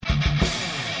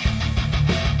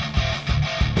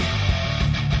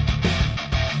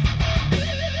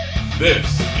This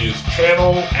is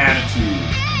Channel Attitude.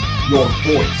 Your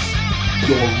voice,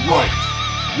 your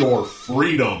right, your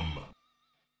freedom.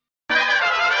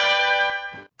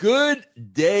 Good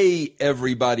day,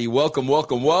 everybody.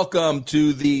 Welcome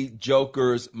to the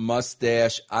Joker's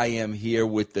Mustache. I am here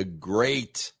with the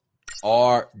great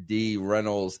R.D.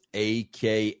 Reynolds,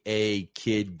 a.k.a.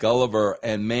 Kid Gulliver.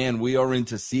 And, man, we are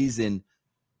into season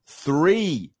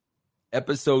 3,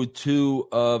 episode 2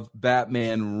 of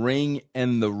Batman, Ring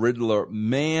and the Riddler.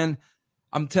 Man,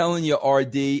 I'm telling you,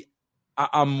 R.D.,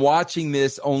 I'm watching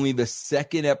this only the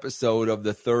second episode of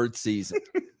the 3rd season.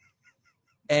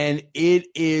 And it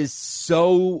is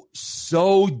so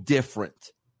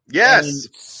different. Yes. And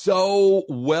so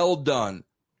well done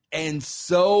and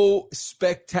so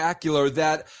spectacular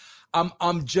that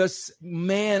I'm just,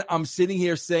 man, I'm sitting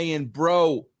here saying,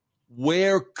 bro,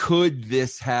 where could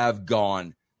this have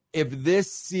gone? If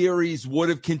this series would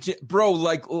have continued, bro,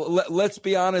 like, let's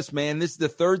be honest, man, this is the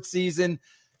 3rd season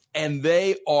and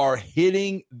they are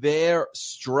hitting their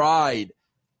stride.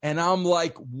 And I'm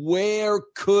like, where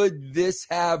could this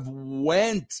have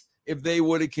went if they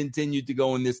would have continued to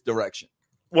go in this direction?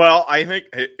 Well, I think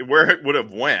where it would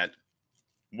have went,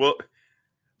 well,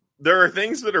 there are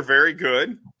things that are very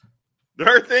good.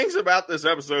 There are things about this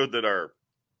episode that are,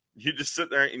 you just sit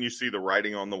there and you see the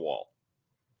writing on the wall.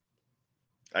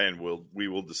 And we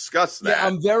will discuss that. Yeah,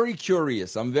 I'm very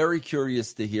curious. I'm very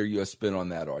curious to hear your spin on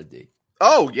that, RD.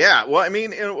 Oh, yeah. Well, I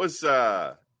mean, it was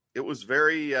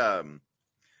very,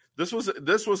 This was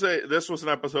an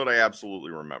episode I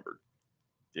absolutely remembered.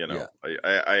 You know,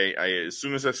 yeah. I as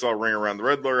soon as I saw Ring Around the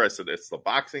Riddler, I said it's the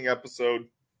boxing episode,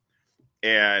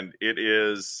 and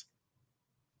it's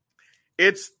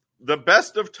the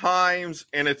best of times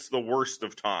and it's the worst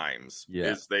of times,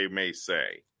 as they may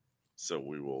say. So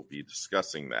we will be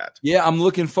discussing that. Yeah, I'm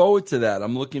looking forward to that.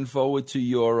 I'm looking forward to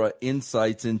your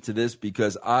insights into this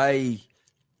because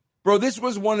Bro, this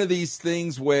was one of these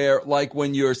things where, like,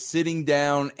 when you're sitting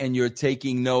down and you're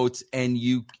taking notes and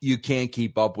you can't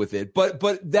keep up with it. But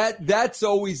that's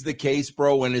always the case,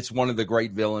 bro, when it's one of the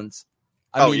great villains.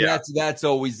 I mean, that's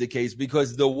always the case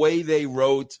because the way they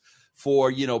wrote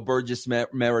for, Burgess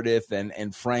Meredith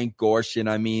and Frank Gorshin,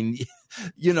 I mean,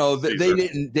 they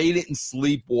didn't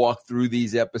sleepwalk through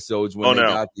these episodes when they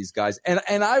got these guys.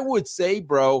 And I would say,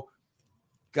 bro,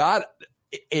 God,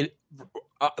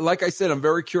 like I said, I'm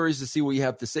very curious to see what you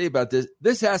have to say about this.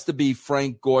 This has to be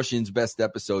Frank Gorshin's best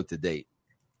episode to date.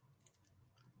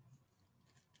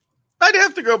 I'd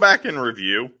have to go back and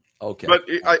review. Okay. But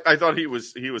I thought he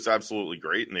was absolutely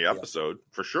great in the episode,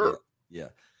 for sure. Yeah.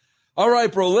 All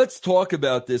right, bro, let's talk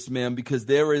about this, man, because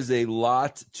there is a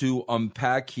lot to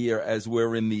unpack here as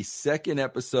we're in the 2nd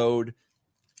episode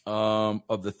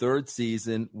of the 3rd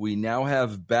season. We now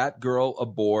have Batgirl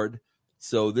aboard.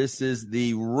 So this is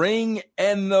the Ring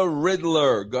and the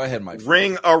Riddler. Go ahead, my friend.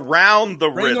 Ring Around the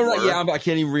Riddler. I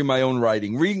can't even read my own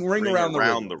writing. Ring around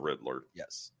the Riddler.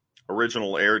 Yes.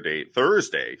 Original air date,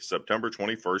 Thursday, September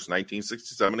 21st,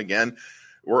 1967. Again,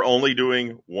 they're only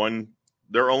doing one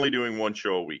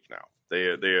show a week now. They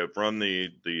have run the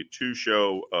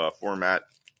 2-show format.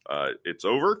 It's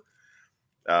over.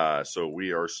 So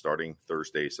we are starting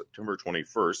Thursday, September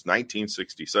 21st,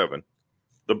 1967.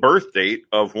 The birth date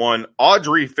of one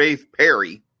Audrey Faith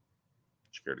Perry. Did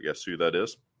you care to guess who that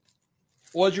is?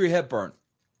 Audrey Hepburn.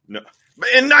 No.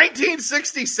 In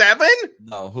 1967?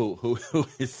 No, who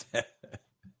is that?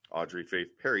 Audrey Faith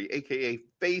Perry, a.k.a.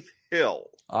 Faith Hill.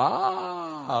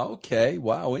 Ah, okay.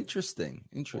 Wow, interesting.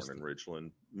 Born in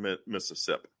Ridgeland,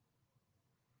 Mississippi.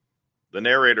 The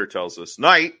narrator tells us,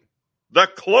 Night, the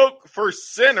cloak for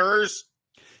sinners.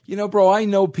 Bro, I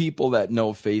know people that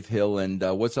know Faith Hill, and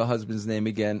what's her husband's name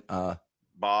again?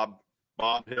 Bob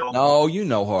Hill? No, you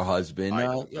know her husband.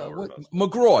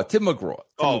 McGraw, Tim McGraw.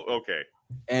 Okay.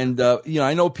 And,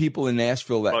 I know people in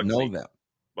Nashville that know them.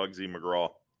 Bugsy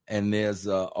McGraw. And there's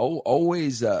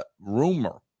always a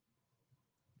rumor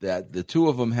that the two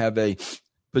of them have a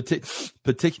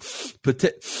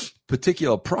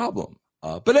particular problem.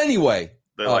 But anyway.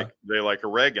 They like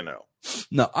oregano.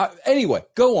 No, anyway,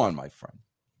 go on, my friend.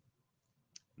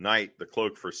 Night, the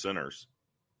cloak for sinners,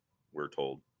 we're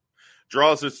told,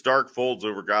 draws its dark folds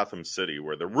over Gotham City,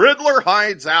 where the Riddler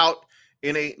hides out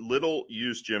in a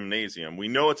little-used gymnasium. We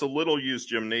know it's a little-used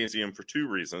gymnasium for 2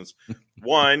 reasons.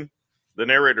 1, the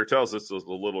narrator tells us it's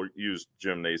a little-used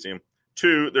gymnasium.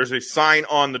 2, there's a sign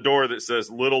on the door that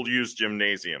says little-used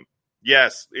gymnasium.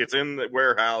 Yes, it's in the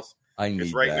warehouse.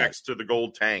 It's right next to the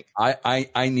gold tank.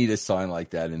 I need a sign like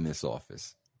that in this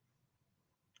office.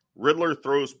 Riddler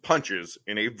throws punches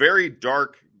in a very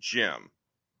dark gym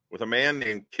with a man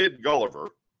named Kid Gulliver.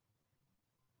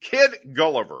 Kid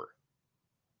Gulliver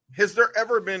Has there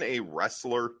ever been a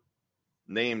wrestler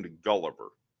named Gulliver?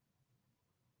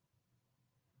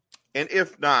 And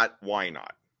if not, why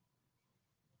not?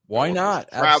 Why not?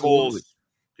 Travels. Absolutely.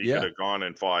 He could have gone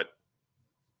and fought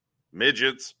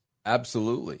midgets.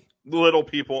 Absolutely. Little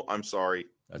people. I'm sorry.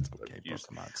 That's okay.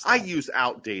 I use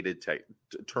outdated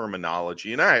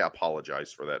terminology, and I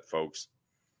apologize for that, folks.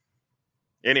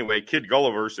 Anyway, Kid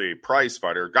Gulliver's a prize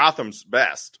fighter, Gotham's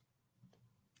best.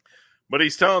 But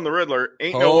he's telling the Riddler,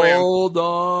 ain't no way. Hold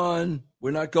on.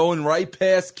 We're not going right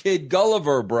past Kid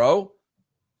Gulliver, bro.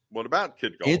 What about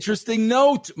Kid Gulliver? Interesting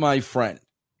note, my friend.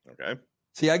 Okay.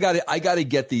 See, I got to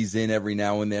get these in every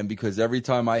now and then because every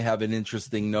time I have an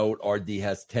interesting note, RD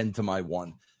has 10 to my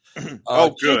 1. Good.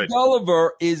 Kid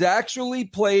Gulliver is actually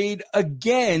played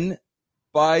again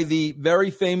by the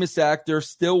very famous actor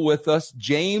still with us,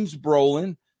 James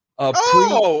Brolin,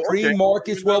 pre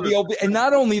Marcus Welby. And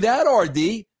not only that,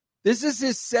 RD, this is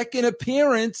his second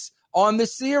appearance on the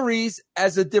series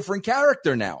as a different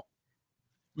character now.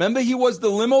 Remember, he was the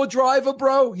limo driver,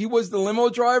 bro? He was the limo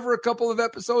driver a couple of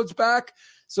episodes back.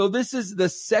 So this is the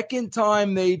second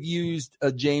time they've used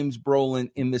James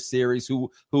Brolin in the series, who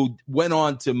went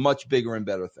on to much bigger and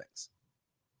better things.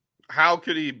 How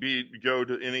could he go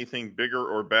to anything bigger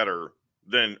or better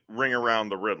than Ring Around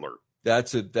the Riddler?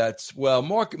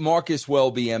 Marcus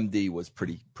Welby, MD, was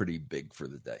pretty big for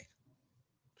the day.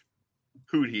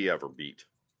 Who'd he ever beat?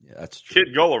 Yeah, that's true.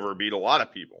 Kid Gulliver beat a lot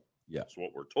of people. Yeah, that's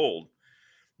what we're told.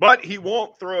 But he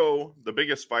won't throw the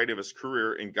biggest fight of his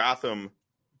career in Gotham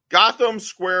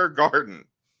Square Garden.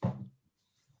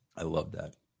 I love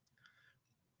that.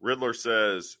 Riddler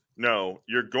says, no,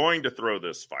 you're going to throw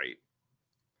this fight.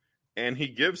 And he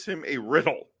gives him a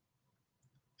riddle.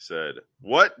 He said,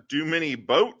 what do many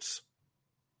boats,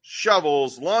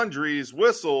 shovels, laundries,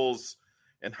 whistles,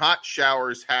 and hot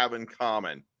showers have in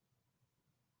common?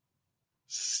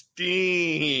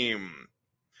 Steam.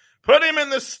 Put him in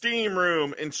the steam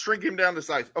room and shrink him down to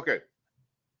size. Okay.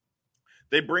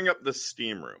 They bring up the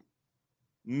steam room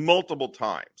multiple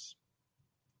times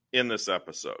in this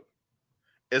episode.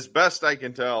 As best I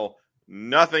can tell,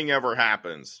 nothing ever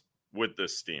happens with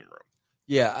this steam room.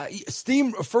 Yeah.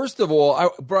 Steam. First of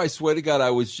all, I swear to God, I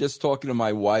was just talking to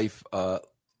my wife a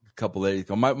couple of days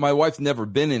ago. My wife's never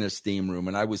been in a steam room,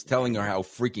 and I was telling her how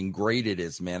freaking great it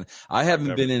is, man. I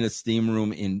haven't been in a steam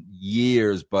room in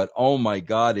years, but oh my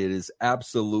God, it is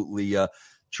absolutely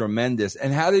tremendous.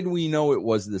 And how did we know it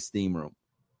was the steam room?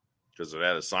 Because it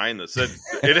had a sign that said,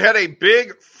 it had a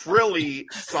big frilly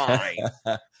sign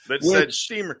that said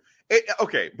steam.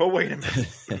 Okay, but wait a minute.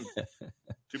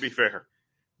 To be fair,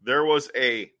 there was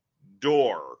a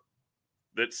door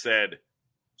that said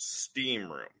steam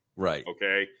room. Right.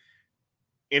 Okay.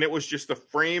 And it was just the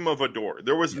frame of a door.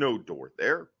 There was no door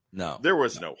there. No. There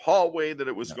was no hallway that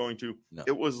it was going to. No.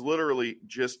 It was literally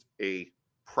just a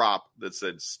prop that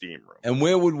said steam room. And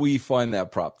where would we find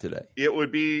that prop today? It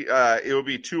would be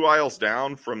 2 aisles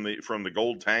down from the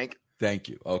gold tank. Thank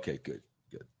you. Okay, good.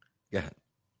 Go ahead.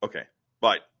 Okay.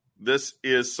 But this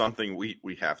is something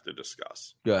we have to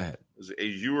discuss. Go ahead. As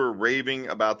you were raving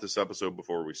about this episode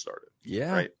before we started.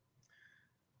 Yeah. Right.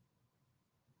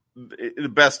 The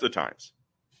best of times,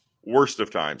 worst of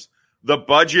times. The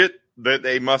budget that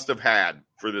they must have had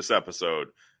for this episode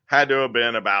had to have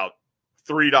been about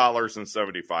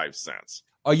 $3.75.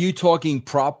 Are you talking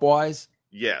prop wise?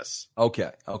 Yes.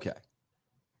 Okay.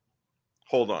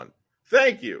 Hold on.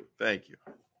 Thank you.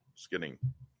 Just getting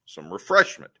some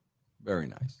refreshment. Very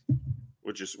nice.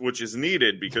 Which is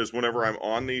needed because whenever I'm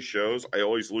on these shows, I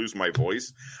always lose my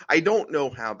voice. I don't know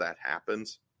how that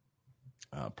happens.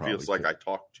 Feels like I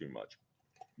talk too much.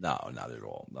 No, not at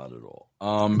all.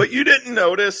 But you didn't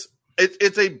notice it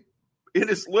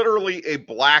is literally a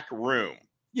black room.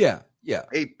 Yeah.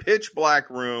 A pitch black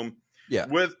room. Yeah.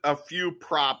 With a few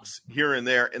props here and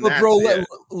there, and but that's bro, it.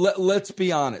 Let's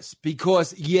be honest,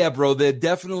 because bro, they're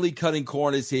definitely cutting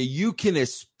corners here. You can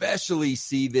especially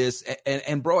see this,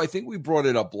 and bro, I think we brought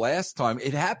it up last time.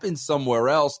 It happened somewhere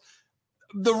else.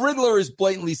 The Riddler is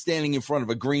blatantly standing in front of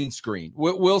a green screen.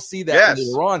 We'll see that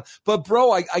later on. But,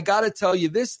 bro, I got to tell you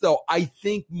this, though. I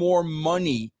think more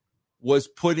money was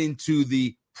put into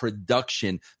the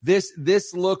production. This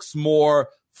looks more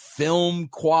film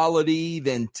quality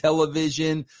than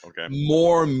television. Okay.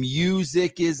 More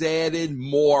music is added,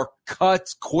 more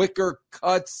cuts, quicker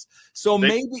cuts. So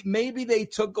maybe they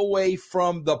took away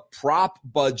from the prop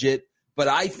budget, but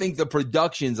I think the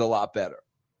production's a lot better.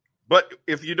 But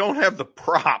if you don't have the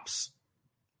props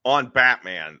on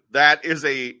Batman, that's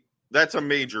a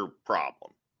major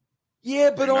problem.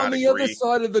 Yeah, but on the other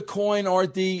side of the coin,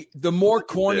 RD, the more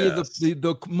corny of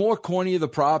the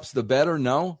props, the better.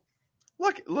 No.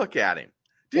 Look at him.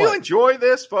 Do What? you enjoy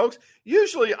this, folks?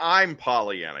 Usually I'm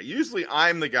Pollyanna. Usually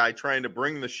I'm the guy trying to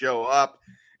bring the show up,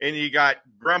 and you got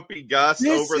Grumpy Gus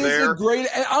over there.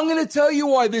 I'm going to tell you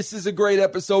why this is a great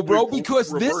episode, bro,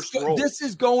 because Reverse this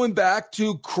is going back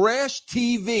to Crash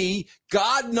TV,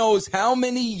 God knows how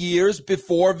many years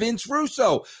before Vince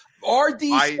Russo. RD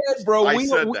said, bro,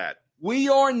 we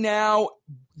are now,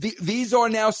 these are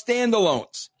now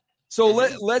standalones. So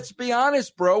let's be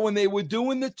honest, bro. When they were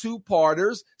doing the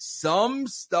 2-parters, some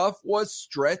stuff was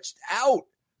stretched out.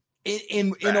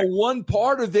 In a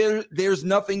one-parter, there's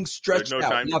nothing stretched out. No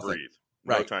time nothing. to breathe.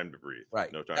 Right. No time to breathe.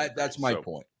 Right. No time. That's my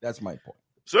point. That's my point.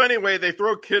 So anyway, they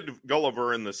throw Kid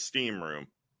Gulliver in the steam room.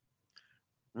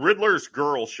 Riddler's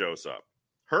girl shows up.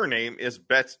 Her name is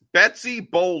Betsy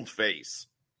Boldface.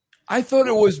 I thought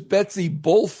it was Betsy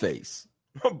Bullface.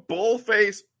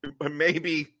 Bullface,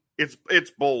 maybe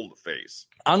it's Boldface.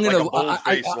 I'm gonna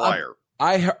Boldface liar.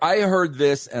 I heard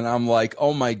this and I'm like,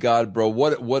 oh my God, bro,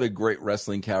 what a great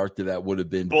wrestling character that would have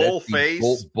been.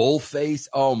 Bullface. Bullface.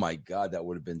 Oh my God, that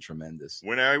would have been tremendous.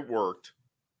 When I worked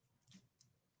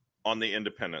on the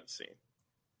independent scene,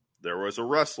 there was a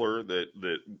wrestler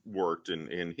that worked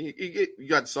and he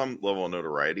got some level of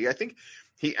notoriety. I think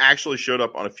he actually showed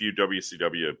up on a few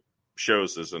WCW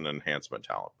shows as an enhancement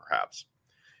talent, perhaps.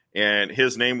 And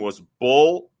his name was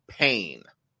Bull Payne.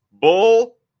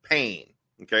 Bull Payne.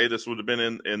 Okay, this would have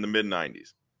been in the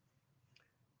mid-90s.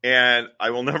 And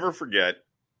I will never forget,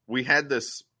 we had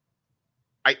this,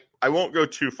 I won't go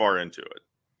too far into it,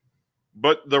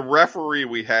 but the referee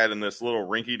we had in this little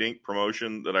rinky-dink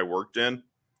promotion that I worked in,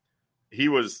 he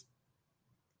was,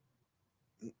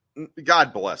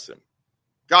 God bless him.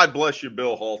 God bless you,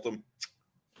 Bill Haltom.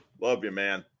 Love you,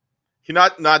 man. He's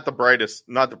not the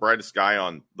brightest guy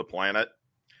on the planet.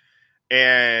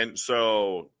 And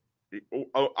so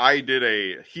I did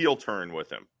a heel turn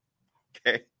with him.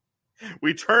 Okay.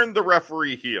 We turned the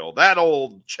referee heel, that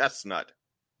old chestnut.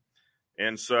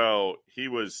 And so he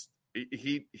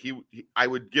I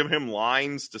would give him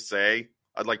lines to say.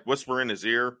 I'd like whisper in his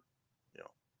ear,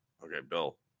 okay,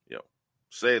 Bill,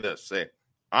 say this, say,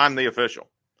 I'm the official.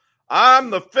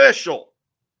 I'm the official.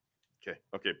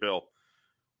 Okay, Bill.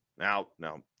 Now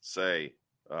say,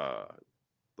 the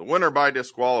winner by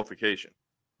disqualification.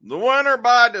 The winner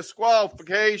by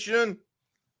disqualification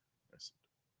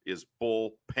is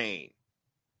Bull Payne.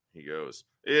 He goes,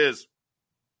 is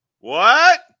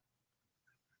what?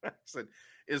 I said,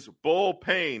 is Bull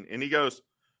Payne. And he goes,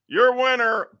 your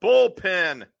winner,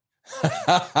 Bullpen.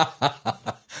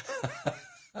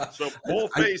 So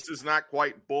Bullface is not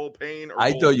quite Bull Payne. Or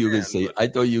I thought you were going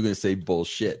to say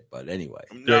bullshit, but anyway.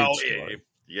 No,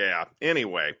 yeah.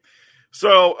 Anyway.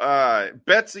 So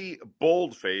Betsy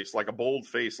Boldface, like a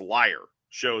bold-faced liar,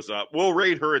 shows up. We'll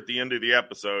rate her at the end of the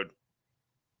episode.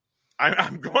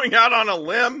 I'm going out on a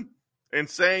limb and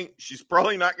saying she's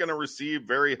probably not going to receive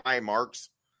very high marks.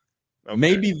 Okay.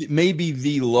 Maybe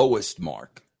the lowest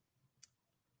mark.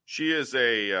 She is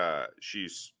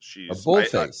she's a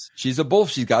bullface. She's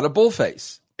got a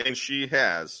bullface, and she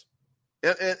has,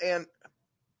 and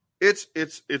it's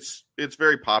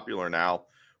very popular now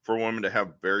for women to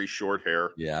have very short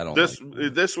hair. Yeah, I don't.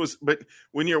 This was, but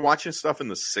when you're watching stuff in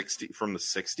the from the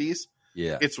 60s,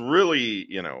 yeah, it's really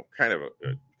kind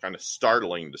of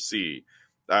startling to see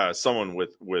someone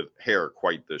with hair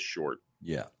quite this short.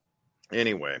 Yeah.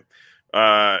 Anyway,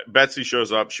 Betsy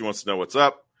shows up. She wants to know what's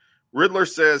up. Riddler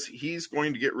says he's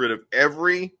going to get rid of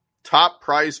every top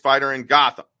prize fighter in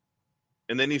Gotham,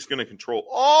 and then he's going to control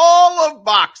all of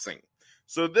boxing.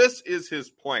 So this is his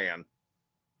plan.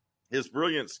 His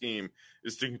brilliant scheme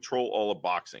is to control all of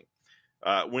boxing.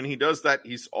 When he does that,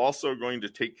 he's also going to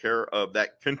take care of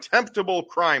that contemptible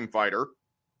crime fighter.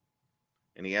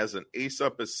 And he has an ace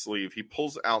up his sleeve. He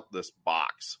pulls out this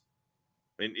box.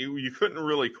 And you couldn't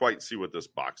really quite see what this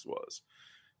box was.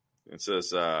 It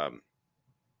says,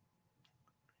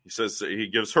 he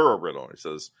gives her a riddle. He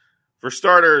says, for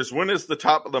starters, when is the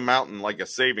top of the mountain like a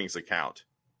savings account?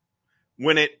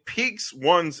 When it piques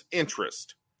one's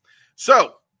interest.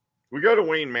 So, we go to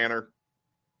Wayne Manor.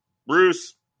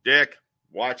 Bruce, Dick,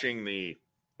 watching the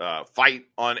fight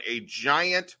on a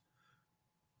giant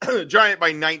by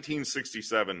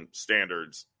 1967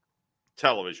 standards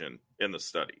television in the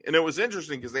study. And it was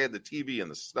interesting because they had the TV in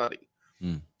the study.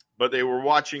 But they were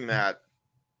watching that,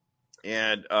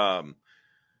 and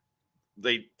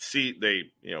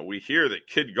we hear that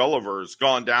Kid Gulliver's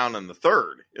gone down in the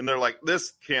third, and they're like,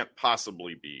 this can't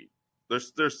possibly be.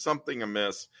 There's something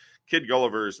amiss. Kid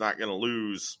Gulliver is not going to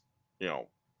lose,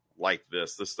 like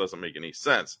this. This doesn't make any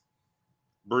sense.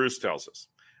 Bruce tells us,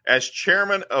 as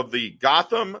chairman of the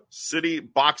Gotham City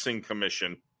Boxing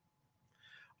Commission,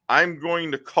 I'm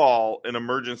going to call an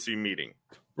emergency meeting.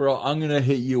 Bro, I'm going to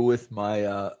hit you with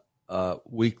my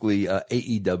weekly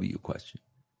AEW question.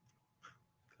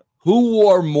 Who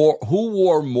wore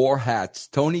more hats,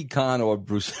 Tony Khan or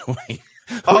Bruce Wayne?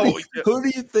 Who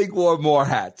do you think wore more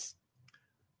hats?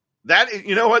 That,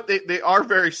 you know what? They are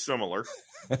very similar.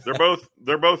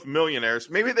 They're both millionaires.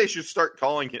 Maybe they should start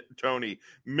calling Tony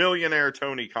Millionaire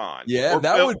Tony Khan. Yeah,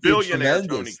 that would be billionaire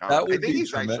tremendous. Tony Khan. I think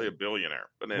he's actually a billionaire.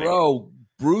 But anyway. Bro,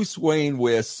 Bruce Wayne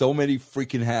wears so many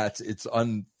freaking hats. It's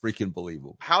unfreaking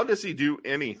believable. How does he do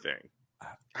anything?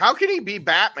 How can he be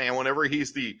Batman whenever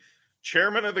he's the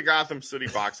chairman of the Gotham City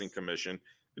Boxing Commission?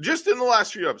 Just in the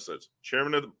last few episodes,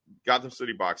 chairman of the Gotham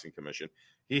City Boxing Commission.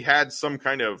 He had some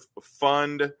kind of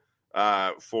fund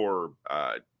for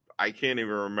I can't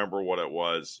even remember what it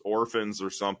was, orphans or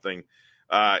something.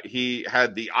 He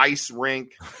had the ice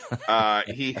rink.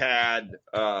 He had,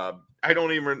 I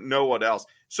don't even know what else.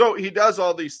 So he does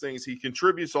all these things. He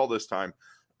contributes all this time.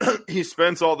 He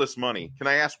spends all this money. Can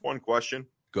I ask one question?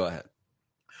 Go ahead.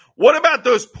 What about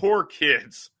those poor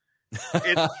kids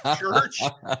in church?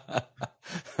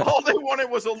 All they wanted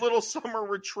was a little summer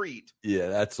retreat. Yeah,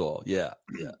 that's all. Yeah.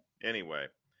 Anyway,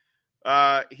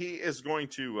 he is going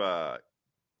to...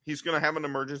 He's going to have an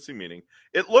emergency meeting.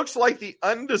 It looks like the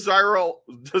undesirable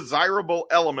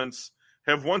elements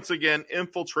have once again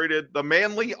infiltrated the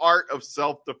manly art of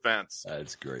self-defense.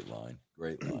 That's a great line.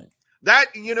 Great line. That,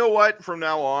 you know what, from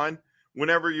now on,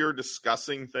 whenever you're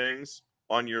discussing things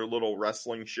on your little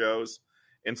wrestling shows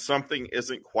and something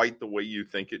isn't quite the way you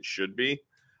think it should be,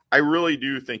 I really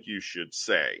do think you should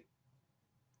say,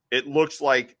 it looks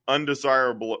like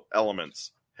undesirable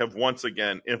elements have once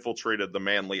again infiltrated the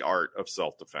manly art of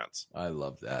self-defense. I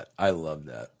love that.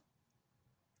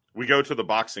 We go to the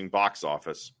boxing box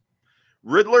office.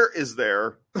 Riddler is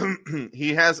there.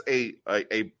 He has a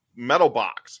metal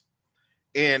box,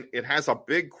 and it has a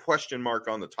big question mark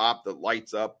on the top that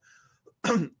lights up.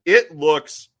 It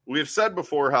looks, we've said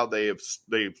before how they've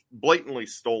blatantly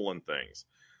stolen things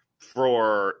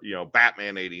for,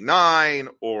 Batman 89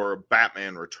 or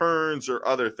Batman Returns or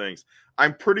other things.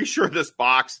 I'm pretty sure this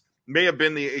box may have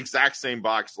been the exact same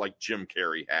box like Jim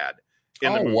Carrey had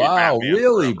in the movie. Wow, Batman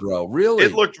really, Forever. bro? Really?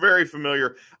 It looked very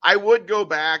familiar. I would go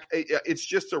back. It's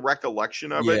just a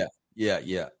recollection of it.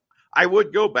 Yeah. I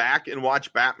would go back and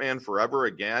watch Batman Forever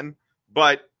again,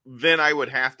 but then I would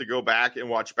have to go back and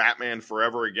watch Batman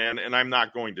Forever again, and I'm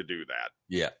not going to do that.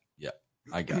 Yeah.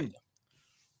 I got you.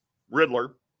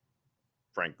 Riddler,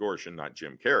 Frank Gorshin, not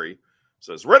Jim Carrey,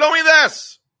 says, "Riddle me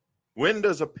this. When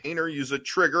does a painter use a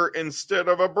trigger instead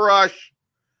of a brush?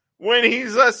 When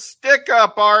he's a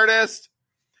stick-up artist."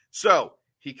 So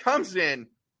he comes in,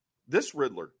 this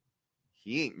Riddler,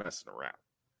 he ain't messing around.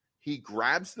 He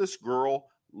grabs this girl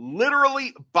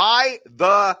literally by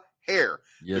the hair.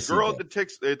 Yes, the girl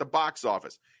at the box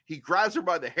office. He grabs her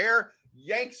by the hair,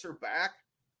 yanks her back.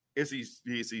 Is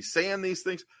he saying these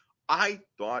things? I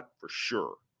thought for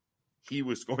sure he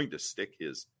was going to stick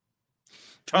his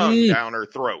tongue down her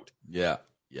throat. Yeah.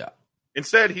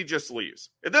 Instead, he just leaves.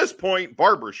 At this point,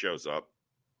 Barbara shows up.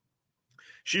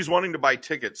 She's wanting to buy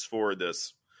tickets for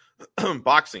this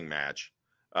boxing match.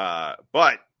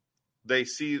 But they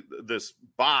see this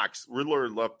box. Riddler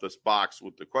left this box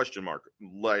with the question mark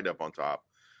light up on top.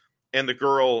 And the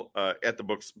girl at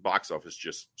the box office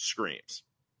just screams.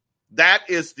 That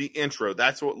is the intro.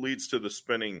 That's what leads to the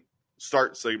spinning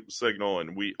start signal,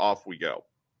 and off we go.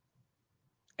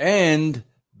 And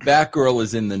Batgirl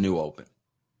is in the new Open.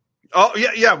 Oh,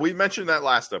 yeah. We mentioned that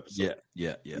last episode.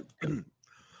 Yeah.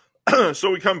 So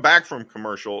we come back from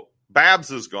commercial. Babs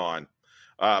is gone,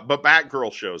 but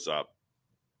Batgirl shows up.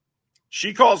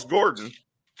 She calls Gordon,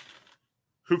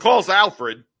 who calls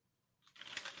Alfred,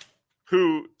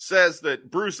 who says that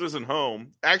Bruce isn't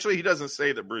home. Actually, he doesn't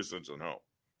say that Bruce isn't home.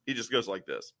 He just goes like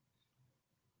this.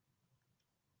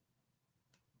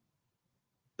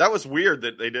 That was weird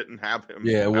that they didn't have him.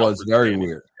 Yeah, it was very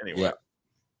weird. Anyway.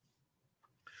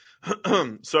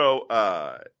 Yeah.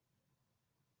 So,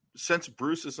 since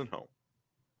Bruce isn't home,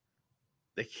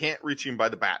 they can't reach him by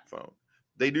the bat phone.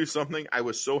 They do something I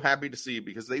was so happy to see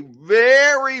because they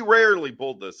very rarely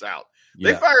pulled this out.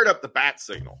 They fired up the bat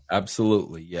signal.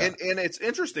 Absolutely, yeah. And it's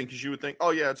interesting because you would think, oh,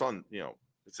 yeah, it's on,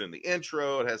 it's in the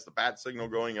intro. It has the bat signal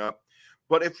going up.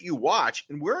 But if you watch,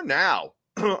 and we're now,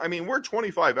 we're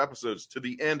 25 episodes to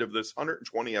the end of this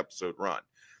 120 episode run.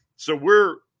 So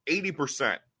we're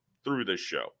 80% through this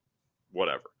show,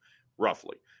 whatever,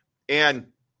 roughly. And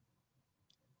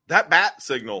that bat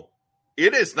signal,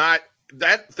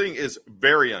 that thing is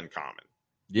very uncommon.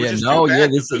 Yeah,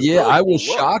 I was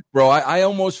shocked, bro. I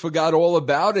almost forgot all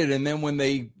about it. And then when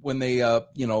they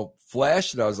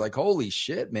flashed it, I was like, holy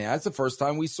shit, man. That's the first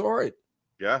time we saw it.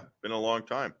 Yeah, been a long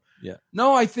time. Yeah.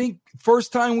 No, I think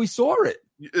first time we saw it.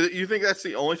 You think that's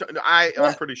the only time?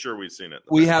 I'm pretty sure we've seen it.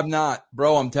 We have not,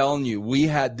 bro. I'm telling you,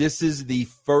 this is the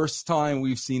first time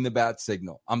we've seen the bat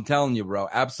signal. I'm telling you, bro.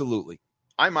 Absolutely.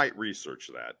 I might research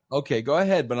that. Okay, go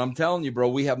ahead. But I'm telling you, bro,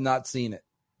 we have not seen it.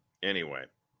 Anyway,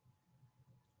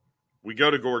 we go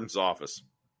to Gordon's office.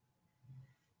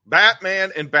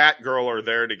 Batman and Batgirl are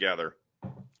there together,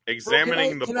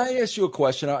 examining Can I ask you a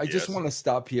question? I Yes. just want to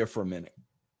stop here for a minute.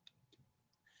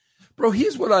 Bro,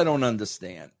 here's what I don't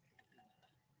understand.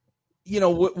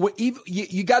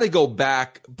 You got to go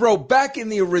back. Bro, back in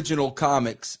the original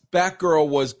comics, Batgirl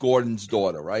was Gordon's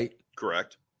daughter, right?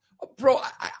 Correct. Bro,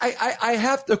 I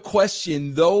have to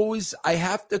question those. I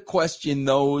have to question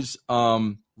those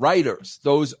writers,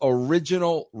 those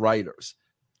original writers.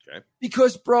 Okay.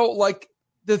 Because, bro, like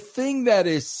the thing that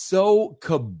is so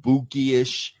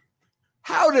kabuki-ish,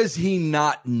 how does he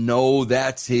not know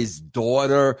that's his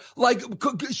daughter? Like,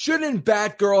 shouldn't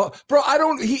Batgirl, bro?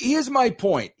 Here's my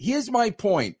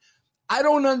point. I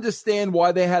don't understand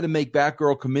why they had to make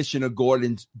Batgirl Commissioner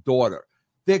Gordon's daughter.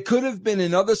 There could have been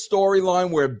another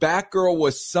storyline where Batgirl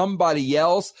was somebody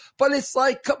else, but it's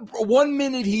like 1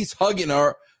 minute he's hugging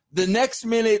her, the next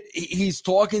minute he's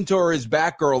talking to her as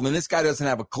Batgirl, and this guy doesn't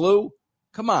have a clue.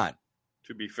 Come on.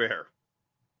 To be fair,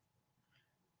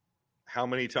 how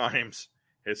many times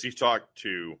has he talked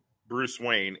to Bruce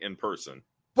Wayne in person?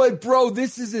 But, bro,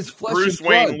 this is his flesh Bruce and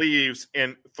blood. Wayne leaves,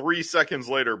 and 3 seconds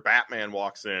later, Batman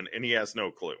walks in, and he has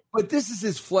no clue. But this is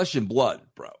his flesh and blood,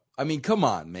 bro. I mean, come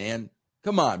on, man.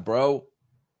 Come on, bro.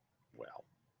 Well,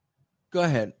 go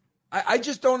ahead. I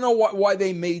just don't know why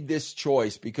they made this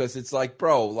choice, because it's like,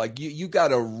 bro, like you got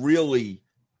to really,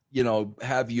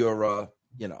 have your,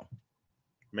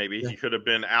 maybe he could have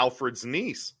been Alfred's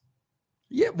niece.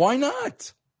 Yeah, why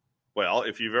not? Well,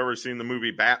 if you've ever seen the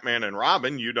movie Batman and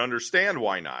Robin, you'd understand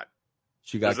why not.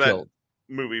 She got killed.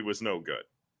 That movie was no good.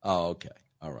 Oh, okay.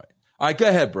 All right, go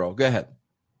ahead, bro. Go ahead.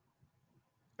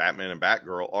 Batman and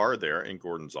Batgirl are there in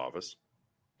Gordon's office,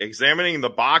 examining the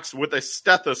box with a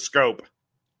stethoscope.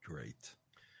 Great.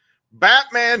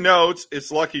 Batman notes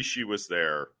it's lucky she was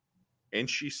there, and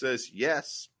she says,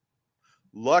 yes,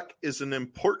 luck is an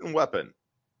important weapon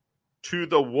to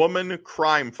the woman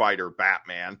crime fighter,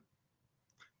 Batman.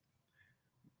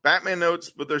 Batman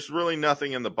notes, but there's really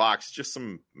nothing in the box, just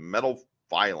some metal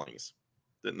filings.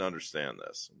 Didn't understand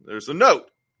this. There's a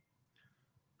note.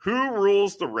 Who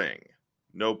rules the ring?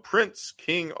 No prince,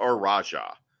 king, or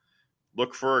Raja.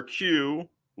 Look for a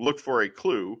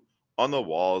clue on the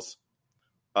walls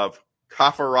of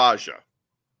Kafaraja.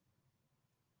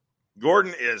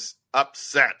 Gordon is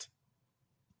upset,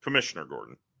 Commissioner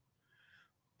Gordon,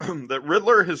 that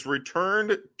Riddler has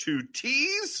returned to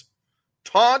tease,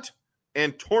 taunt,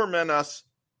 and torment us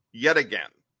yet again.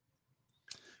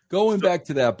 Going back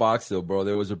to that box, though, bro,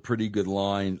 there was a pretty good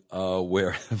line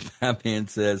where Batman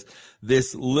says,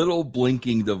 this little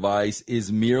blinking device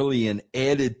is merely an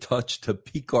added touch to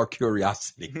pique our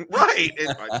curiosity. Right.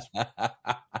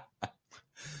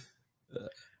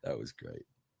 That was great.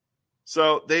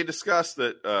 So they discussed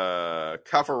that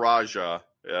Kafaraja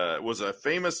was a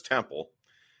famous temple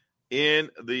in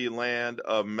the land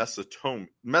of Mesopotamia.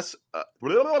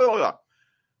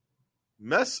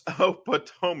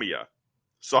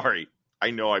 Sorry, I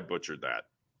know I butchered that.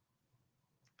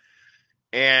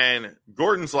 And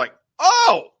Gordon's like,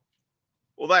 oh,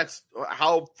 well, that's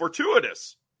how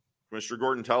fortuitous. Mr.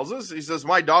 Gordon tells us, he says,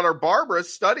 my daughter Barbara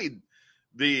studied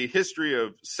the history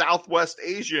of Southwest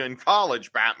Asia in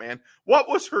college, Batman. What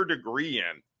was her degree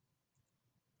in?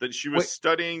 That she was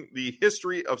studying the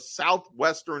history of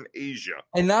Southwestern Asia.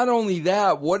 And not only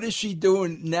that, what is she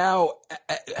doing now?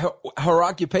 Her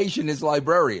occupation is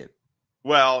librarian.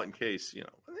 Well, in case,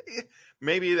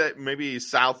 maybe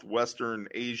Southwestern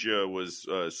Asia was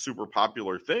a super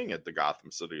popular thing at the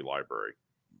Gotham City Library.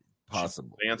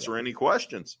 Possible. Answer any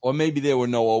questions. Or maybe there were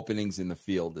no openings in the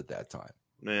field at that time.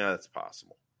 Yeah, that's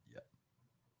possible. Yeah.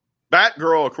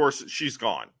 Batgirl, of course, she's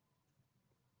gone.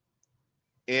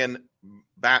 And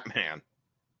Batman,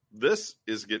 this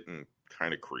is getting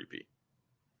kind of creepy.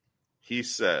 He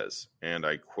says, and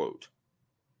I quote,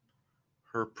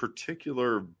 her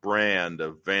particular brand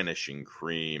of vanishing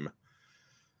cream,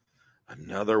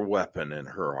 another weapon in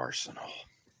her arsenal.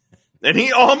 And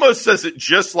he almost says it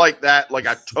just like that, like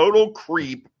a total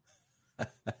creep.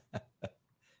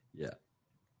 Yeah.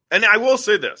 And I will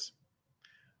say this.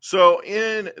 So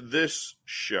in this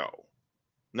show,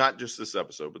 not just this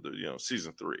episode, but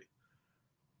season 3,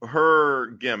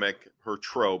 her gimmick, her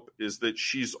trope is that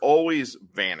she's always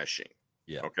vanishing.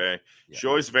 Yeah. Okay. Yeah. She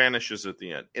always vanishes at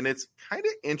the end. And it's kind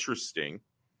of interesting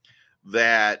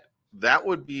that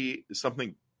would be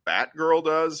something Batgirl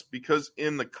does, because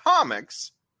in the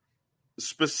comics,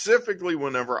 specifically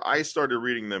whenever I started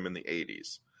reading them in the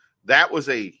 80s, that was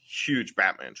a huge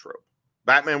Batman trope.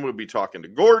 Batman would be talking to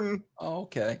Gordon. Oh,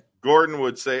 okay. Gordon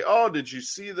would say, "Oh, did you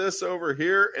see this over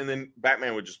here?" And then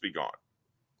Batman would just be gone.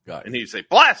 Got it. And he'd say,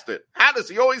 "Blast it. How does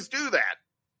he always do that?"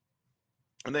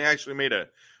 And they actually made a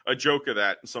joke of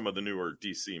that in some of the newer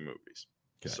DC movies.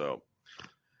 Okay. So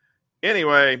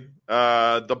anyway,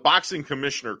 the boxing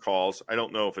commissioner calls. I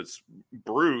don't know if it's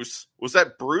Bruce. Was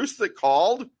that Bruce that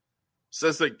called?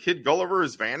 Says that Kid Gulliver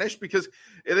has vanished, because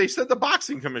they said the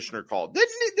boxing commissioner called.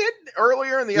 Didn't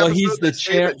earlier in the episode? He's the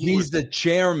chair. He's the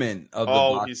chairman of the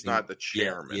boxing. He's not the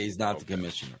chairman. Yeah, he's not the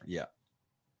commissioner. Yeah.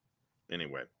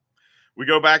 Anyway, we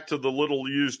go back to the little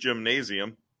used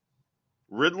gymnasium.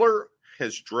 Riddler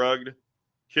has drugged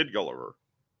Kid Gulliver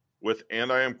with, and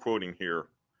I am quoting here,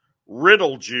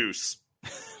 riddle juice.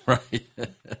 Right.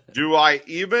 Do I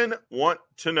even want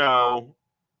to know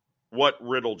what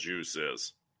riddle juice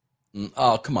is?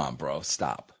 Oh, come on, bro.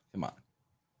 Stop. Come on.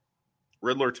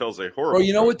 Riddler tells a horrible... Bro,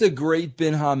 you know what the great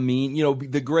Ben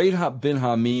Hameen, the great Ben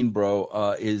Hameen,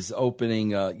 bro, is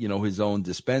opening, his own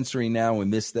dispensary now,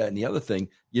 and this, that, and the other thing.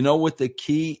 You know what the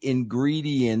key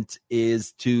ingredient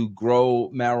is to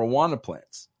grow marijuana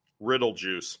plants? Riddle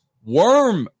juice.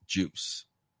 Worm juice.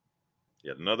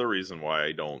 Yet another reason why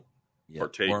I don't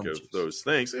partake of juice. those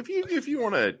things. If you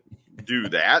want to do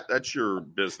that, that's your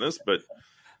business, but...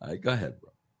 All right, go ahead,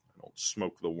 bro. Don't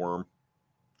smoke the worm.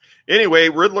 Anyway,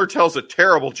 Riddler tells a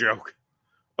terrible joke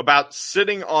about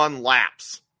sitting on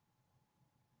laps,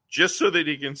 just so that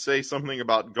he can say something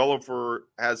about Gulliver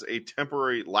has a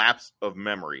temporary lapse of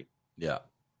memory. Yeah.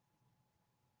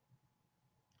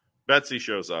 Betsy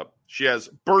shows up. She has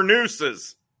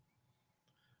burnouses.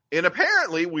 And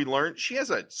apparently, we learned she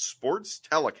has a sports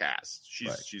telecast.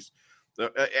 She's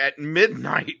at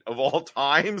midnight of all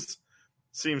times.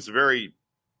 Seems very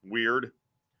weird.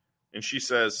 And she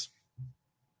says,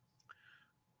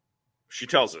 she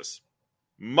tells us,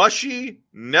 Mushy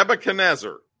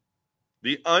Nebuchadnezzar,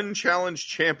 the unchallenged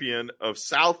champion of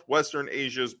Southwestern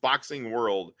Asia's boxing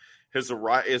world, is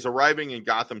arriving in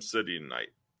Gotham City tonight,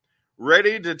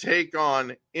 ready to take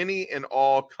on any and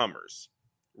all comers.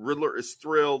 Riddler is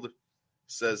thrilled,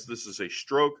 says this is a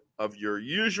stroke of your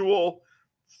usual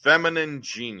feminine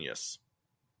genius.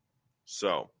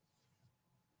 So,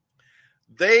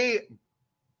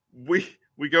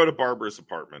 we go to Barbara's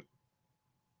apartment.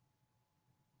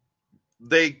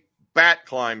 They bat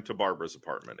climb to Barbara's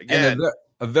apartment. Again, and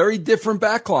a very different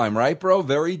bat climb, right, bro?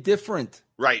 Very different.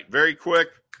 Right. Very quick.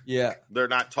 Yeah. They're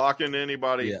not talking to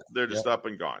anybody. Yeah. They're just up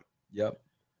and gone. Yep.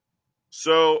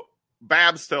 So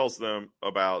Babs tells them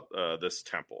about this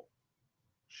temple.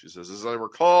 She says, as I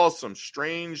recall, some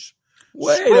strange...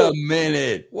 Wait a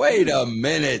minute.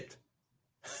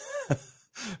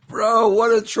 Bro,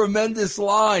 what a tremendous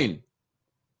line.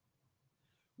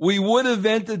 We would have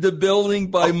entered the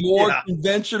building by more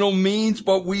conventional means,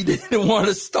 but we didn't want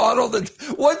to startle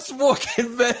What's more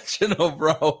conventional,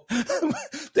 bro?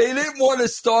 They didn't want to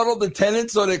startle the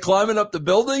tenants, so they're climbing up the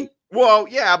building? Well,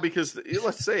 yeah, because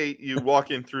let's say you walk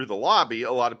in through the lobby,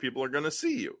 a lot of people are going to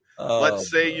see you. Let's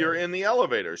say you're in the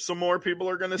elevator. Some more people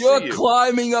are going to see you. You're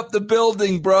climbing up the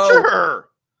building, bro. Sure.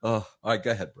 All right,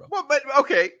 go ahead, bro. Well, but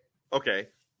okay.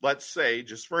 Let's say,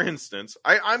 just for instance,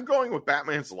 I'm going with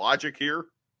Batman's logic here.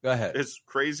 Go ahead. As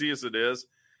crazy as it is,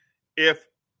 if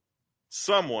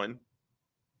someone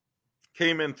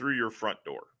came in through your front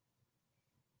door,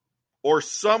 or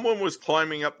someone was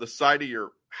climbing up the side of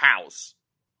your house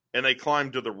and they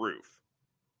climbed to the roof,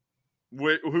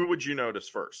 who would you notice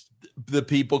first? The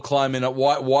people climbing up.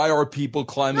 Why are people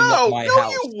climbing up my house? No,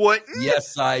 you wouldn't.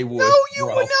 Yes, I would. No, you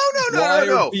would. No. Why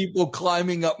are people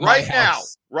climbing up my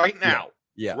house? Right now.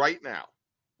 Yeah. Right now.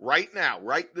 Right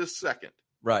this second.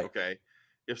 Right. Okay.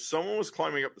 If someone was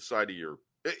climbing up the side of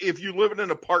if you live in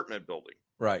an apartment building.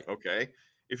 Right. Okay.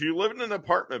 If you live in an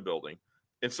apartment building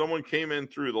and someone came in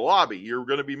through the lobby, you're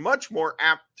going to be much more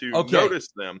apt to notice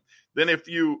them than if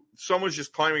someone's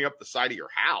just climbing up the side of your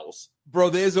house. Bro,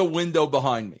 there's a window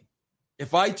behind me.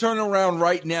 If I turn around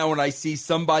right now and I see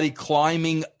somebody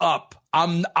climbing up,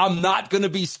 I'm not going to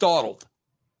be startled.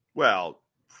 Well,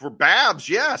 for Babs,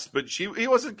 yes, but he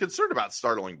wasn't concerned about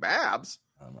startling Babs.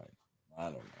 All right. I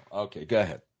don't know. Okay, go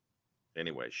ahead.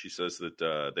 Anyway, she says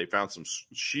that they found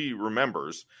she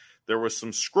remembers there was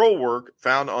some scroll work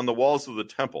found on the walls of the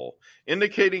temple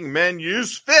indicating men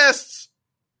used fists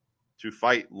to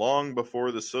fight long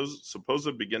before the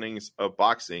supposed beginnings of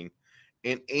boxing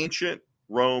in ancient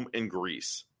Rome and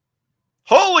Greece.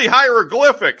 Holy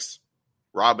hieroglyphics!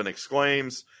 Robin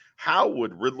exclaims. How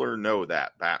would Riddler know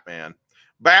that, Batman?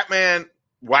 Batman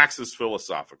waxes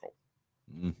philosophical.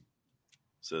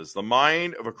 Says, the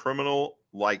mind of a criminal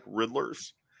like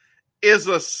Riddler's is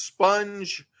a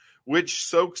sponge which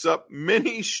soaks up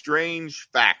many strange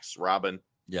facts, Robin.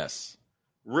 Yes.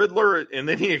 Riddler, and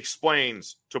then he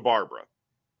explains to Barbara,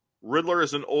 Riddler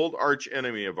is an old arch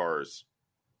enemy of ours,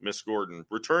 Miss Gordon,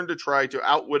 returned to try to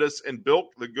outwit us and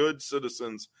bilk the good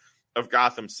citizens of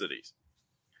Gotham City.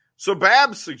 So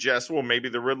Babs suggests, well, maybe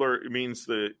the Riddler means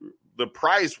the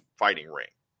prize fighting ring,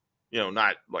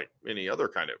 not like any other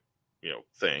kind of,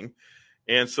 thing.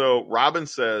 And so Robin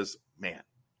says, man,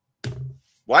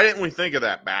 why didn't we think of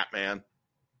that, Batman?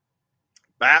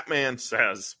 Batman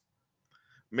says,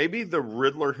 maybe the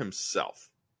Riddler himself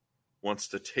wants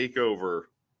to take over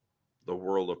the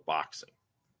world of boxing.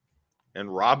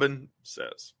 And Robin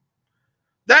says,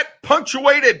 that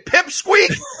punctuated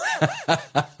pipsqueak!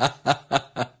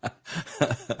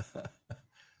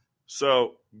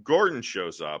 So Gordon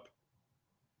shows up.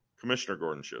 Commissioner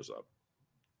Gordon shows up.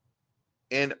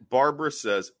 And Barbara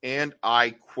says, and I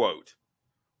quote,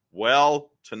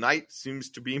 well, tonight seems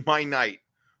to be my night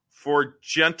for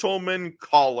gentlemen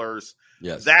callers.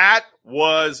 Yes. That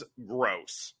was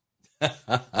gross.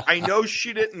 I know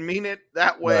she didn't mean it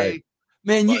that way. Right.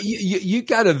 Man, you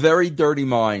got a very dirty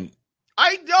mind.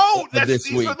 I don't.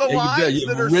 These week. Are the lines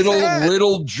that are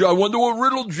riddled. I wonder what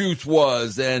riddle juice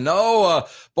was. And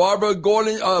Barbara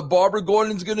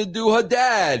Gordon's going to do her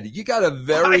dad. You got a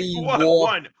very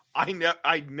I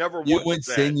never you once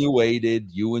insinuated.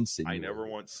 I never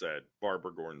once said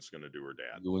Barbara Gordon's going to do her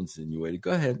dad. You insinuated.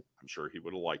 Go ahead. I'm sure he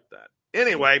would have liked that.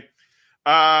 Anyway,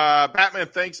 Batman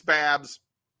thanks Babs.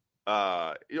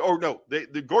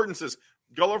 The Gordon says,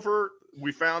 Gulliver,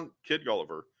 we found Kid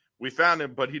Gulliver. We found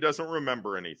him, but he doesn't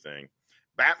remember anything.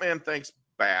 Batman thanks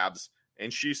Babs,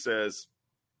 and she says,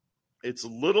 it's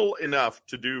little enough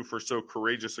to do for so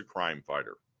courageous a crime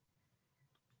fighter.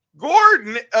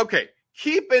 Gordon, okay,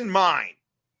 keep in mind,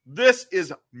 this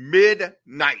is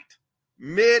midnight.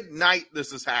 Midnight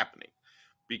this is happening.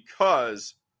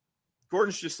 Because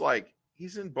Gordon's just like,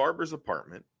 he's in Barbara's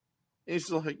apartment, and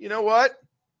he's like, you know what? I'm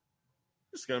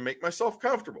just going to make myself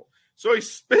comfortable. So he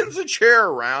spins a chair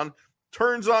around,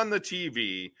 turns on the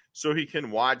TV so he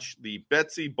can watch the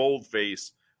Betsy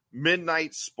Boldface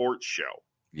midnight sports show.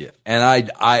 Yeah, and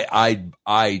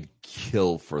I'd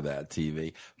kill for that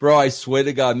TV, bro. I swear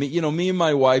to God, me and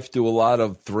my wife do a lot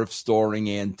of thrift storing,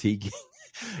 antiquing.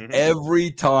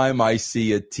 Every time I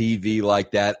see a TV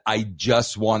like that, I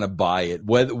just want to buy it,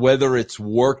 whether it's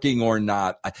working or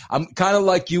not. I'm kind of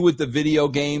like you with the video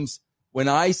games. When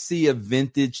I see a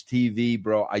vintage TV,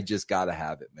 bro, I just gotta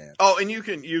have it, man. Oh, and you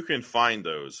can find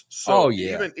those. So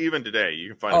even today, you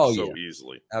can find them so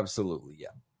easily. Absolutely, yeah.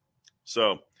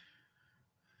 So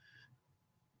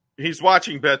he's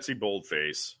watching Betsy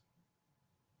Boldface.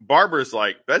 Barbara's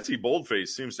like, Betsy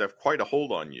Boldface seems to have quite a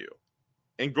hold on you.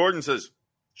 And Gordon says,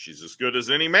 she's as good as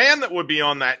any man that would be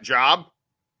on that job.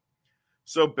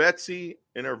 So Betsy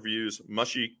interviews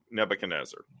Mushy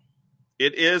Nebuchadnezzar.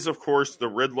 It is, of course, the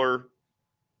Riddler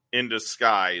in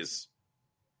disguise,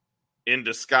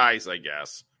 I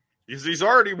guess, because he's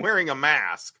already wearing a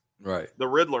mask, right? The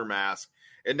Riddler mask,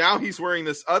 and now he's wearing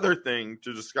this other thing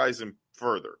to disguise him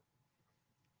further.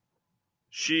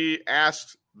 She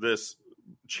asks this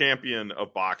champion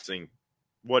of boxing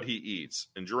what he eats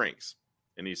and drinks,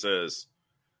 and he says,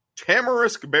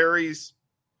 tamarisk berries,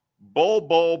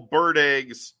 bulbul bird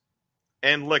eggs,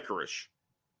 and licorice.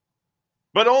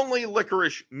 But only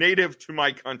licorice native to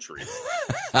my country.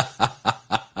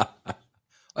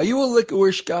 Are you a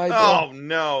licorice guy, bro? Oh,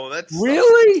 no. That's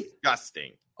really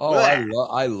disgusting. Oh,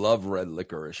 I love red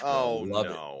licorice, bro. Oh, love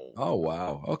no. It. Oh,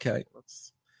 wow. Okay.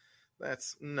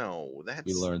 That's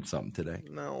we learned something today.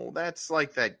 No, that's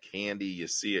like that candy you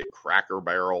see at Cracker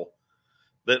Barrel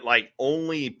that like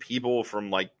only people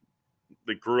from like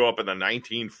that grew up in the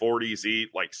 1940s eat,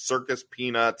 like circus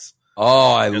peanuts.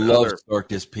 Oh, I love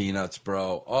circus peanuts,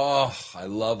 bro. Oh, I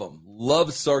love them.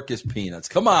 Love circus peanuts.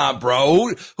 Come on, bro.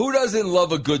 Who doesn't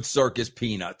love a good circus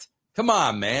peanut? Come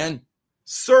on, man.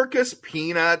 Circus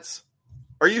peanuts?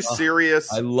 Are you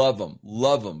serious? I love them.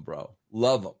 Love them, bro.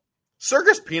 Love them.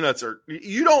 Circus peanuts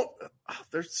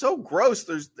they're so gross.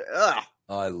 Oh,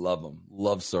 I love them.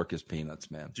 Love circus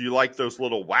peanuts, man. Do you like those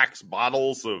little wax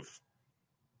bottles of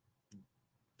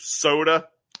soda?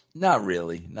 Not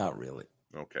really. Not really.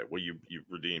 Okay, well, you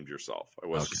redeemed yourself. I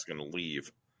was just going to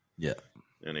leave. Yeah.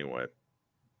 Anyway.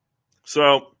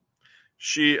 So,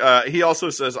 he also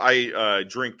says, I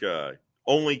drink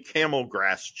only camel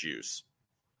grass juice.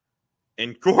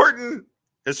 And Gordon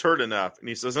has heard enough. And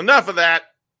he says, enough of that.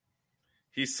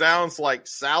 He sounds like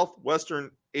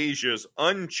Southwestern Asia's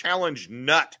unchallenged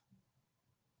nut.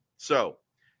 So,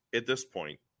 at this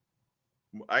point,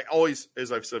 I always,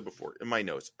 as I've said before in my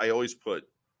notes, I always put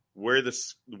where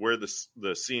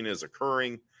the scene is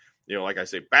occurring. You know, like I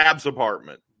say, Bab's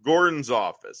apartment, Gordon's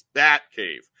office,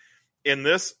 Batcave. In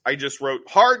this, I just wrote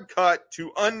hard cut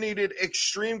to unneeded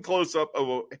extreme close up of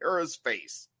O'Hara's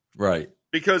face. Right.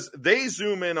 Because they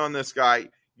zoom in on this guy.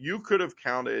 You could have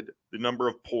counted the number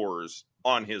of pores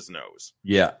on his nose.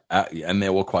 Yeah. And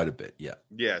there were quite a bit. Yeah.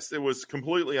 Yes, it was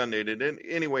completely unneeded. And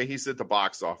anyway, he's at the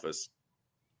box office.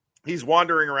 He's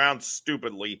wandering around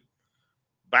stupidly,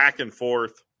 back and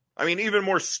forth. I mean, even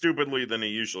more stupidly than he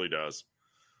usually does.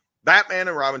 Batman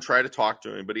and Robin try to talk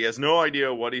to him, but he has no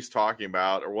idea what he's talking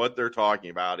about or what they're talking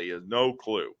about. He has no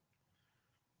clue.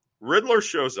 Riddler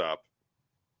shows up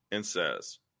and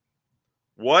says,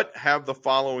 what have the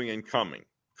following in common?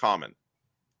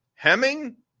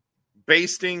 Hemming,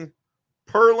 basting,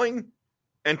 purling,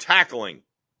 and tackling.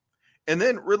 And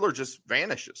then Riddler just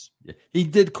vanishes. Yeah. He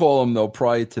did call him, though,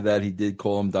 prior to that, he did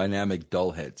call him dynamic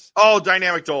dullheads. Oh,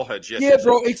 dynamic dullheads, yes. Yeah, yes,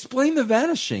 bro, yes. Explain the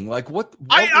vanishing. Like, what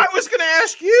I was going to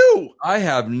ask you. I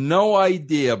have no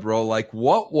idea, bro. Like,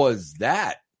 what was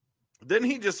that? Then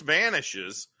he just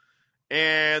vanishes,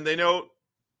 and they know,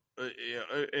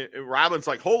 Robin's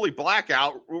like, holy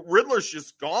blackout, Riddler's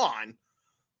just gone.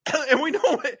 And we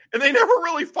know it, and they never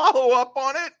really follow up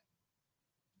on it.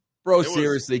 Bro,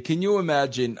 seriously, can you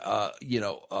imagine,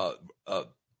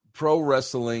 pro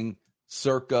wrestling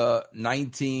circa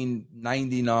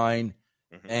 1999,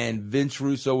 and Vince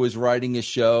Russo is writing a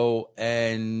show,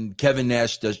 and Kevin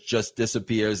Nash just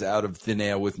disappears out of thin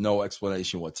air with no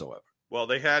explanation whatsoever? Well,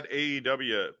 they had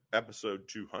AEW episode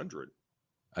 200.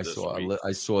 I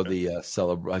saw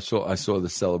the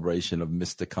celebration of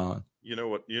Mr. Khan. You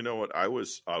know what I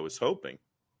was hoping.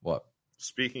 What?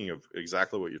 Speaking of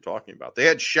exactly what you're talking about, they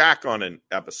had Shaq on an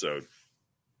episode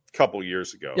a couple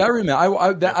years ago. Yeah, I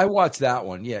remember. I watched that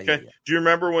one. Yeah, okay. Yeah. Do you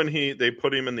remember when they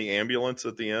put him in the ambulance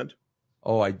at the end?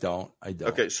 Oh, I don't.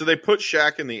 Okay, so they put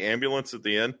Shaq in the ambulance at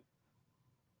the end,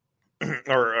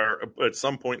 or at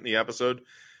some point in the episode.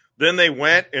 Then they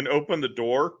went and opened the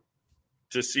door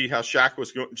to see how Shaq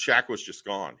was going. Shaq was just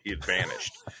gone. He had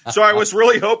vanished. So I was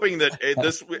really hoping that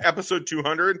this episode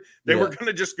 200, they were going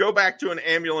to just go back to an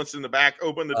ambulance in the back,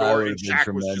 open the door, and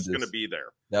Shaq was just going to be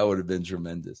there. That would have been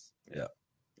tremendous. Yeah.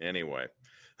 Anyway.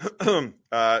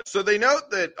 So they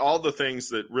note that all the things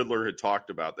that Riddler had talked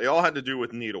about, they all had to do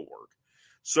with needlework.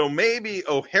 So maybe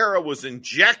O'Hara was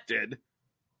injected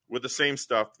with the same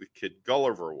stuff that Kid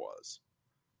Gulliver was.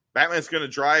 Batman's going to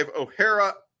drive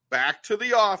O'Hara back to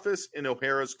the office in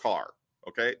O'Hara's car.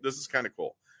 Okay, this is kind of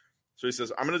cool. So he says,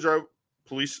 I'm going to drive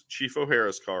Police Chief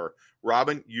O'Hara's car.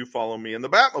 Robin, you follow me in the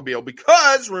Batmobile,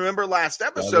 because remember last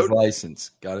episode, got his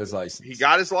license. He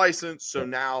got his license, so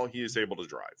now he is able to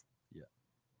drive. Yeah.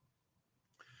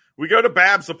 We go to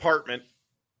Bab's apartment.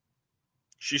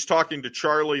 She's talking to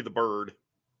Charlie the bird.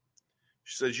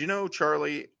 She says,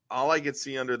 Charlie, all I could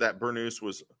see under that burnoose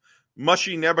was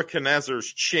mushy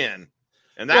Nebuchadnezzar's chin.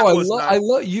 And that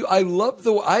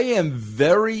I am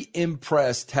very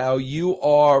impressed how you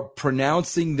are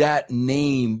pronouncing that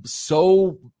name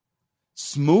so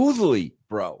smoothly,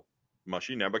 bro.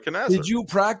 Mushy Nebuchadnezzar. Did you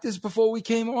practice before we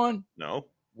came on? No.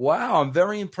 Wow, I'm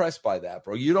very impressed by that,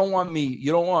 bro. You don't want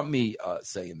me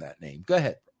saying that name. Go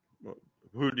ahead.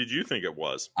 Who did you think it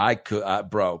was? I could,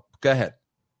 bro. Go ahead.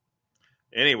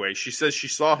 Anyway, she says she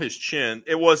saw his chin.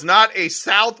 It was not a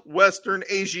Southwestern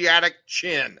Asiatic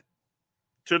chin.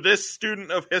 To this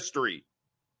student of history.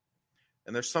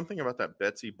 And there's something about that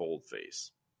Betsy Boldface.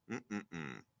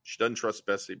 She doesn't trust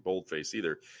Betsy Boldface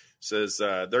either. Says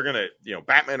they're going to,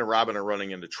 Batman and Robin are running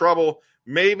into trouble.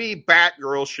 Maybe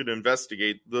Batgirl should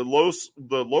investigate the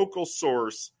local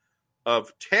source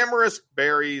of tamarisk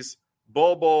berries,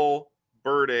 bulbul,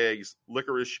 bird eggs,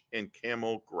 licorice, and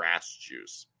camel grass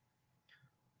juice.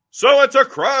 So it's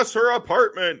across her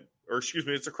apartment,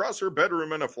 it's across her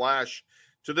bedroom in a flash,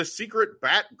 to the secret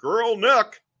Batgirl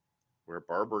nook, where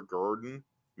Barbara Gordon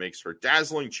makes her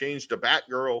dazzling change to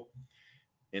Batgirl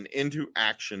and into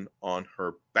action on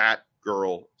her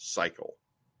Batgirl cycle.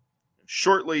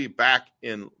 Shortly back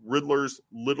in Riddler's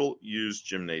little-used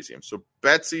gymnasium. So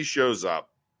Betsy shows up,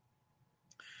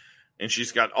 and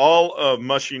she's got all of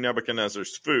Mushy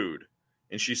Nebuchadnezzar's food.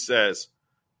 And she says,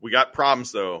 we got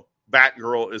problems, though.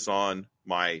 Batgirl is on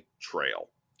my trail.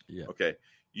 Yeah. Okay.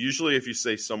 Usually if you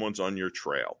say someone's on your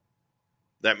trail,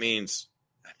 that means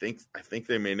I think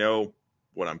they may know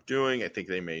what I'm doing. I think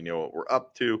they may know what we're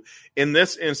up to. In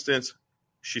this instance,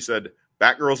 she said,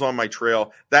 Batgirl's on my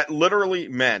trail. That literally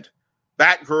meant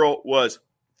Batgirl was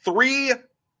 3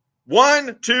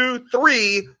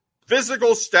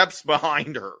 physical steps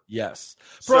behind her. Yes.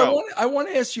 Bro, So I want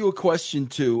to ask you a question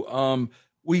too.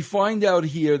 We find out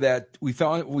here that we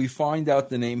find out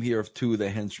the name here of two of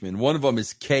the henchmen. One of them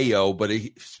is KO, but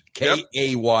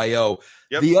Kayo.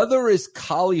 Yep. The other is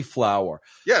Cauliflower.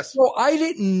 yes. So I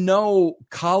didn't know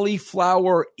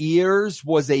cauliflower ears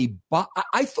was I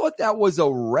thought that was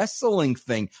a wrestling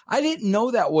thing. I didn't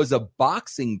know that was a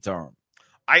boxing term.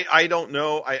 I don't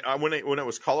know. When it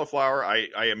was cauliflower,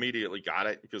 I immediately got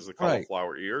it because of the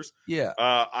cauliflower ears. Yeah.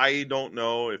 I don't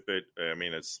know if it. I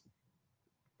mean, it's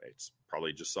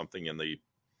probably just something in the,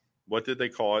 what did they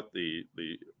call it? The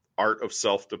art of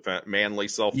self-defense, manly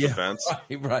self-defense.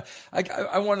 Yeah, right.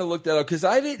 I want to look that up because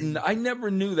I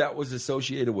never knew that was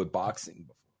associated with boxing.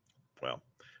 Well,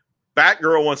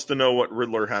 Batgirl wants to know what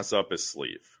Riddler has up his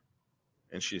sleeve,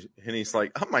 and he's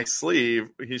like, up my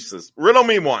sleeve. He says, riddle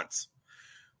me once.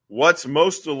 What's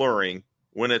most alluring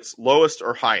when it's lowest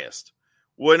or highest?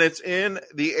 When it's in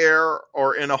the air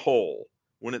or in a hole?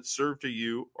 When it's served to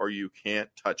you or you can't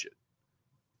touch it?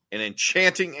 An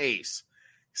enchanting ace.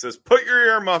 He says, put your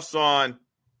earmuffs on,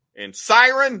 and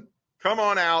Siren, come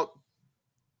on out.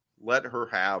 Let her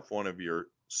have one of your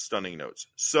stunning notes.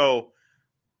 So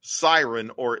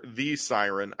Siren, or the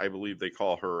Siren, I believe they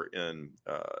call her in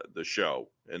the show,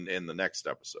 in the next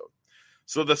episode.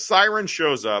 So the Siren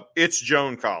shows up. It's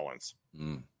Joan Collins.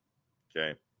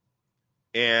 Okay.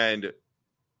 And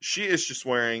she is just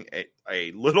wearing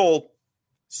a little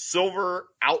silver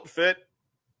outfit.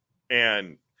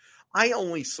 And I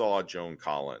only saw Joan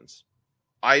Collins.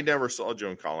 I never saw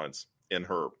Joan Collins in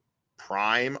her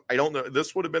prime. I don't know.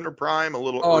 This would have been her prime a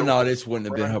little. Oh, no, this wouldn't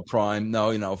have been her prime.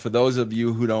 No, for those of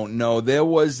you who don't know, there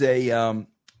was a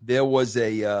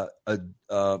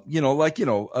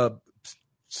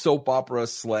soap opera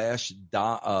 /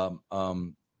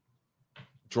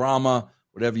 drama,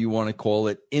 whatever you want to call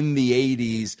it, in the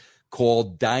 80s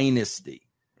called Dynasty,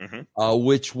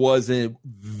 which was a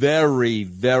very,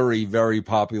 very, very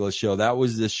popular show. That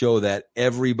was the show that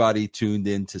everybody tuned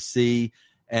in to see.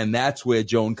 And that's where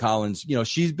Joan Collins,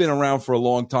 she's been around for a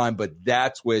long time, but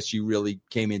that's where she really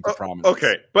came into prominence.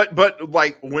 Okay. But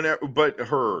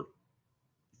her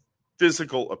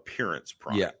physical appearance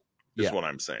prime is what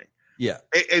I'm saying. Yeah.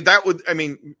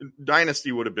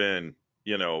 Dynasty would have been,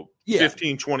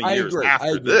 15, 20 years agree.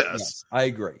 after this. Yes, I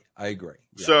agree.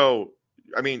 Yeah. So,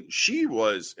 she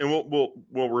was, and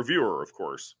we'll review her, of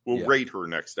course. We'll rate her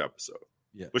next episode.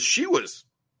 Yeah. But she was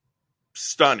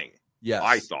stunning. Yes.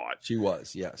 I thought. She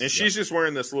was, yes. And she's just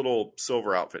wearing this little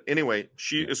silver outfit. Anyway,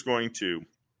 she is going to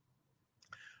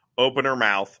open her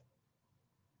mouth,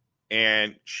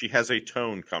 and she has a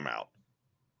tone come out.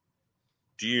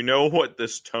 Do you know what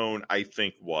this tone, I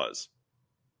think, was?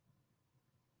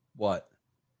 What?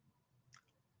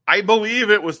 I believe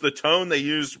it was the tone they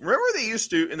used. Remember they used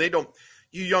to, and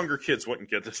you younger kids wouldn't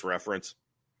get this reference,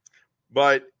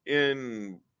 but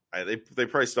they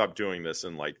probably stopped doing this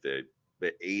in like the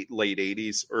late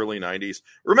 80s, early 90s.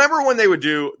 Remember when they would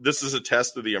do, this is a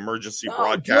test of the emergency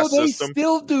broadcast system? They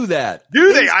still do that.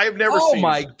 Do they? I have never seen. Oh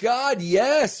my God,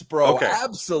 yes, bro. Okay.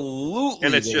 Absolutely.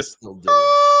 And it's just still do it.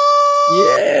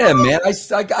 Yeah, man.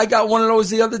 I got one of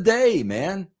those the other day,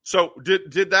 man. So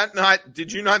did you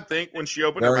not think when she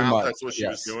opened her mouth that's what she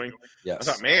was doing? Yes.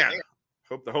 I thought, man,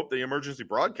 hope the emergency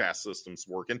broadcast system's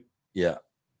working. Yeah.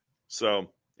 So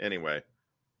anyway,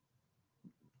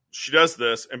 she does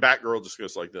this, and Batgirl just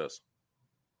goes like this.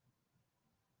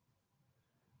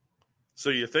 So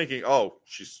you're thinking, oh,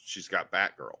 she's got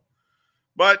Batgirl.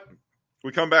 But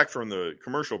we come back from the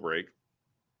commercial break,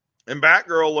 and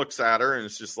Batgirl looks at her, and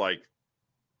it's just like,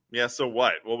 yeah, so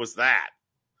what? What was that?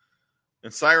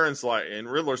 And Siren's like, and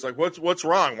Riddler's like, what's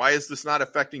wrong? Why is this not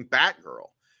affecting Batgirl?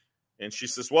 And she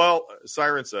says, well,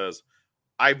 Siren says,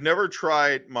 I've never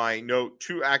tried my note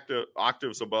 2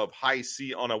 octaves above high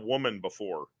C on a woman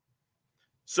before.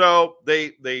 So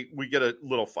we get a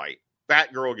little fight.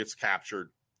 Batgirl gets captured.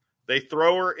 They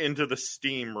throw her into the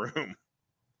steam room.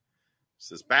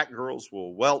 Says Batgirls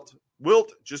will wilt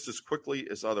just as quickly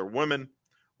as other women.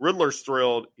 Riddler's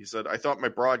thrilled. He said, I thought my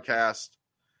broadcast,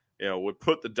 would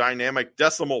put the dynamic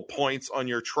decimal points on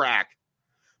your track.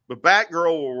 But Batgirl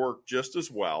will work just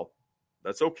as well.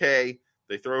 That's okay.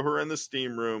 They throw her in the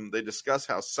steam room. They discuss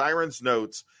how Siren's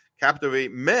notes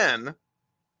captivate men,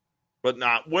 but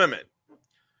not women.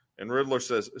 And Riddler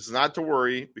says it's not to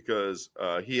worry because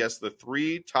he has the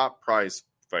 3 top prize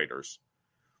fighters.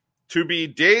 To be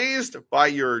dazed by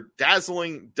your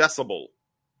dazzling decibel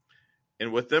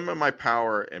And with them in my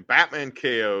power and Batman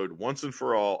KO'd once and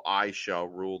for all, I shall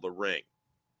rule the ring.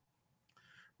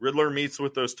 Riddler meets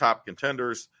with those top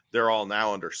contenders. They're all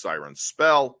now under Siren's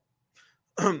spell.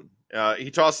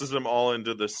 He tosses them all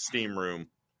into the steam room.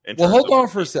 And hold on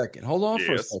for a second.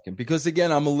 Because,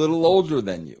 again, I'm a little older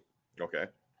than you. Okay.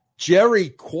 Jerry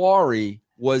Quarry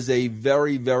was a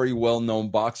very, very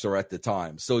well-known boxer at the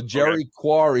time. So Jerry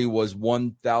Quarry was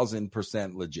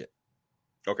 1,000% legit.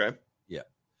 Okay. Yeah.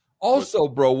 Also,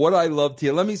 bro, what I loved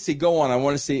here, let me see. Go on. I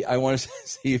want to see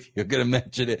if you're going to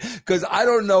mention it. Because I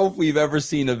don't know if we've ever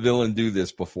seen a villain do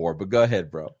this before. But go ahead,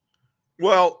 bro.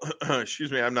 Well,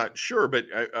 excuse me, I'm not sure. But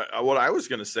what I was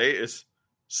going to say is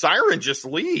Siren just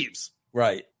leaves.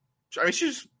 Right. I mean,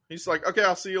 he's like, okay,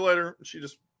 I'll see you later. And she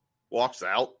just walks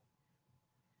out.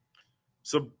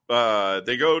 So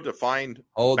they go to find.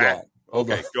 Hold on. Go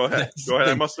ahead. Go ahead.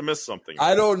 I must have missed something.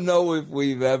 I don't know if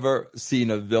we've ever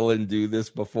seen a villain do this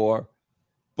before,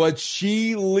 but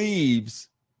she leaves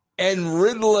and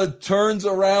Riddler turns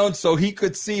around so he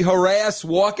could see her ass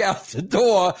walk out the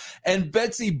door, and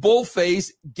Betsy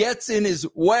Bullface gets in his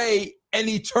way and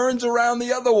he turns around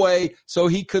the other way so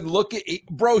he could look at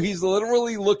bro. He's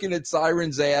literally looking at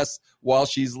Siren's ass while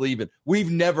she's leaving.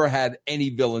 We've never had any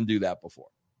villain do that before.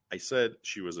 I said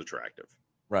she was attractive.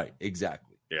 Right.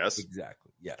 Exactly. Yes.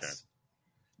 Exactly. Yes. Okay.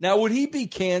 Now, would he be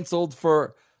canceled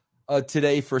for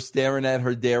today for staring at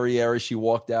her derriere as she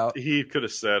walked out? He could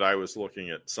have said, I was looking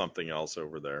at something else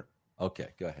over there. Okay,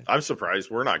 go ahead. I'm surprised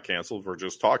we're not canceled for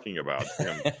just talking about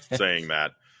him saying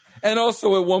that. And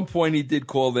also, at one point, he did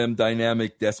call them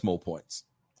dynamic decimal points.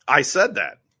 I said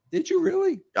that. Did you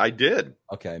really? I did.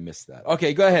 Okay, I missed that.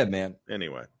 Okay, go ahead, man.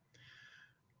 Anyway.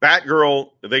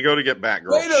 Batgirl, they go to get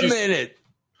Batgirl. Wait a minute.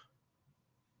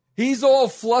 He's all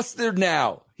flustered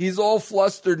now. Because,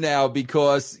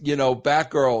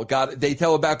 Batgirl they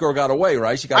tell her Batgirl got away,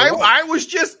 right? She got away. I was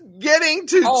just getting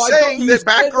to saying that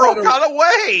Batgirl got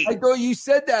away. I thought you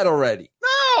said that already. No.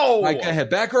 All right, go ahead.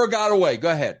 Batgirl got away.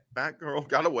 Go ahead. Batgirl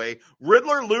got away.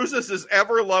 Riddler loses his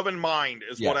ever-loving mind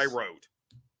is what I wrote.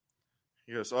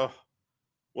 He goes, oh,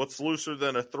 what's looser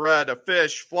than a thread, a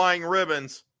fish, flying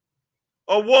ribbons,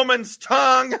 a woman's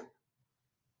tongue?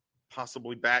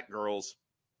 Possibly Batgirl's.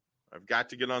 I've got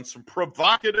to get on some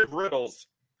provocative riddles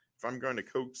if I'm going to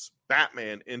coax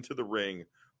Batman into the ring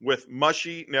with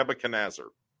mushy Nebuchadnezzar.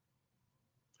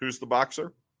 Who's the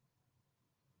boxer?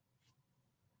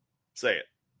 Say it.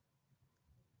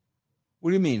 What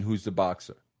do you mean, who's the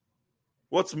boxer?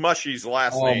 What's Mushy's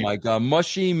last name? Oh, my God.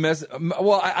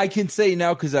 Well, I can say it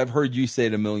now because I've heard you say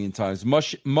it a million times.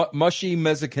 Mushy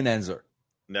Nebuchadnezzar.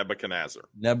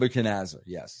 Nebuchadnezzar,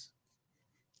 yes.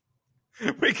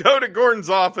 We go to Gordon's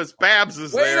office. Babs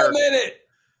is there. Wait a minute.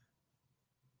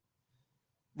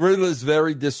 Riddler's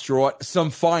very distraught.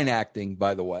 Some fine acting,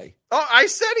 by the way. Oh, I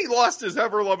said he lost his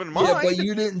ever-loving mind. Yeah, but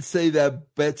you didn't say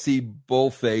that Betsy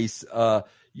Bullface.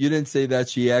 You didn't say that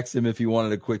she asked him if he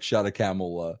wanted a quick shot of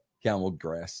camel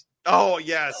grass. Oh,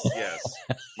 yes.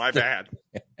 My bad.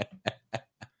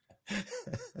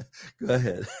 Go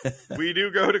ahead. We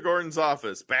do go to Gordon's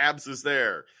office. Babs is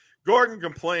there. Gordon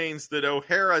complains that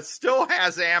O'Hara still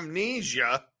has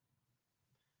amnesia.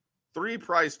 3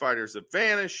 prize fighters have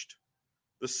vanished.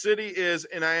 The city is,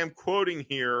 and I am quoting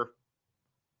here,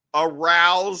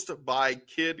 aroused by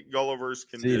Kid Gulliver's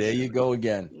condition. See, there you go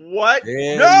again. What?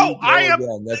 There no, I am.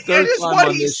 That is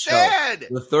what he said.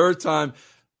 The third time.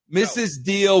 Mrs.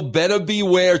 Deal, better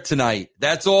beware tonight.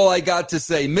 That's all I got to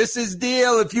say. Mrs.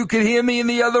 Deal, if you can hear me in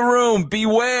the other room,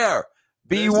 beware.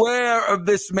 Beware of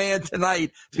this man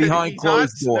tonight behind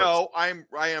closed doors. No, I'm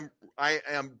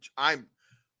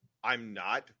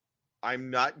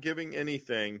not giving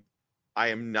anything. I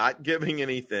am not giving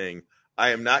anything. I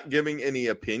am not giving any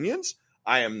opinions.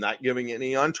 I am not giving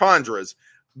any entendres.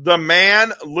 The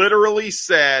man literally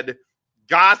said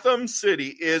Gotham City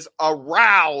is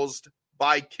aroused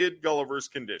by Kid Gulliver's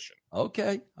condition.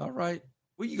 Okay. All right.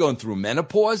 What, you going through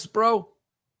menopause, bro?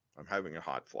 I'm having a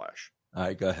hot flash. All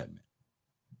right, go ahead, man.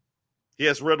 He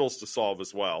has riddles to solve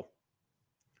as well.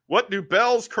 What do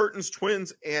bells, curtains,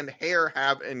 twins, and hair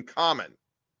have in common?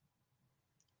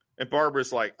 And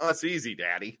Barbara's like, oh, it's easy,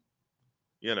 Daddy.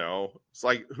 It's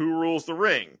like, who rules the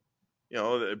ring?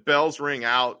 The bells ring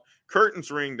out,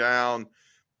 curtains ring down,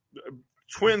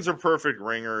 twins are perfect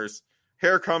ringers,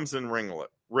 hair comes in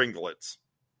ringlets.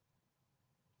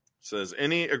 Says,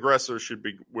 any aggressor should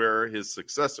beware his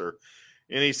successor.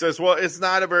 And he says, well, it's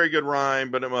not a very good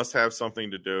rhyme, but it must have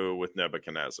something to do with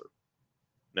Nebuchadnezzar.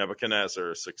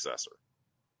 Nebuchadnezzar's successor.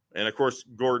 And, of course,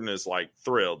 Gordon is,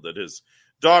 thrilled that his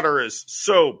daughter is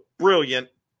so brilliant,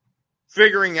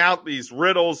 figuring out these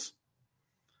riddles.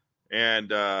 And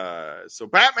so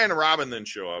Batman and Robin then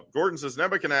show up. Gordon says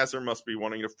Nebuchadnezzar must be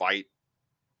wanting to fight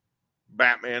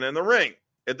Batman in the ring.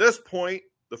 At this point,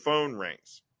 the phone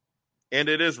rings. And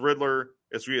it is Riddler,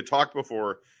 as we had talked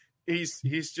before. He's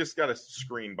just got a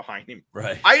screen behind him.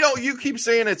 Right. You keep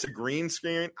saying it's a green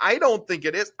screen. I don't think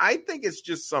it is. I think it's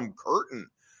just some curtain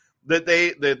that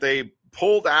they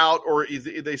pulled out, or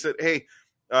they said, "Hey,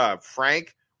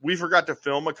 Frank, we forgot to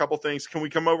film a couple things. Can we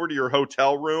come over to your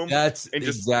hotel room?" That's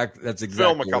exactly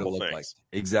film a couple things. like.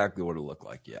 Exactly what it looked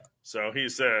like. Yeah. So he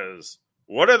says,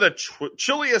 "What are the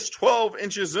chilliest 12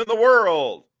 inches in the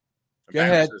world?" Go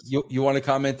ahead. You want to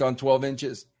comment on 12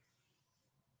 inches?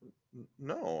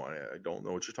 No, I don't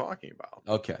know what you're talking about.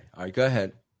 Okay. All right. Go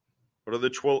ahead. What are the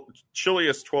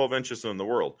chilliest 12 inches in the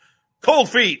world? Cold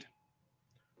feet.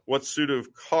 What suit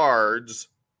of cards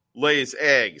lays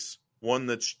eggs? One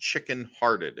that's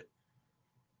chicken-hearted.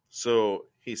 So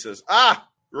he says,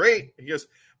 great. He goes,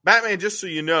 Batman, just so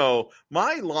you know,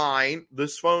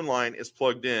 this phone line is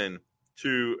plugged in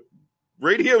to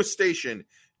radio station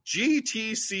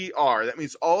GTCR. That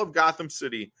means all of Gotham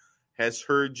City has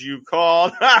heard you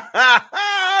call.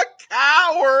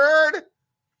 Coward!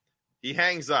 He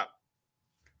hangs up.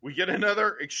 We get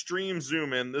another extreme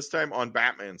zoom in, this time on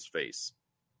Batman's face.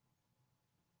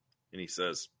 And he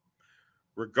says,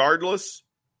 regardless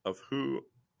of who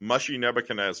mushy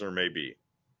Nebuchadnezzar may be,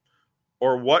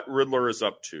 or what Riddler is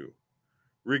up to,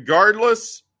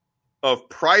 regardless of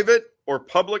private or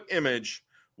public image,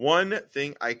 one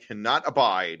thing I cannot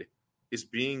abide is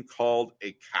being called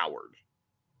a coward.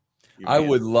 I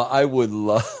would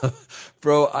love,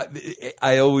 bro.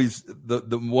 I always,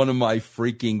 the one of my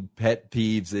freaking pet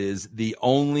peeves is the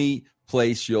only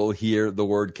place you'll hear the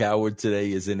word coward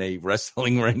today is in a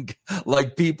wrestling ring.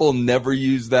 Like, people never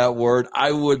use that word.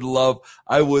 I would love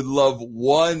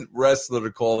one wrestler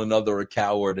to call another a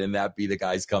coward and that be the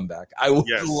guy's comeback. I would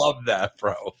love that,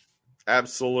 bro.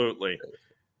 Absolutely.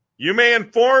 You may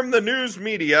inform the news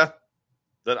media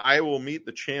that I will meet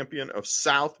the champion of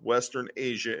Southwestern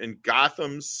Asia in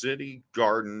Gotham City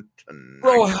Garden tonight.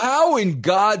 Bro, how in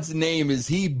God's name is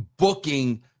he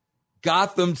booking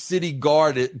Gotham City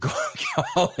Garden?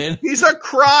 He's a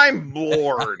crime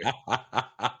lord.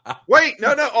 Wait,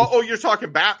 no. Oh, you're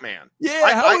talking Batman.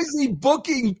 Yeah, how is he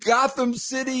booking Gotham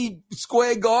City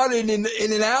Square Garden in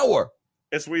an hour?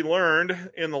 As we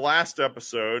learned in the last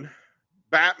episode,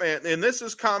 Batman, and this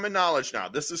is common knowledge now,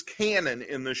 this is canon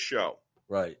in this show.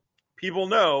 Right. People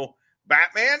know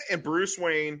Batman and Bruce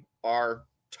Wayne are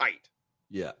tight.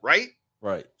 Yeah. Right?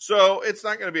 Right. So it's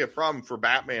not going to be a problem for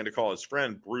Batman to call his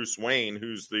friend Bruce Wayne,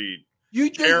 who's the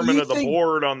chairman of the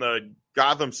board on the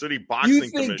Gotham City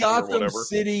Boxing Commission or whatever. You think Gotham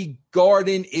City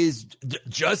Garden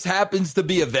just happens to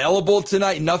be available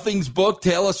tonight? Nothing's booked.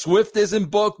 Taylor Swift isn't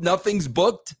booked. Nothing's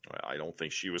booked. Well, I don't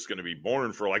think she was going to be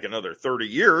born for like another 30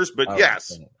 years, but All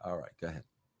yes. Right, all right. Go ahead.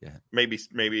 Yeah.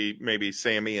 Maybe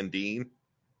Sammy and Dean.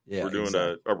 Yeah, we're doing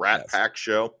a Rat Pack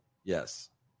show. Yes.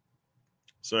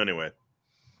 So anyway,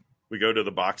 we go to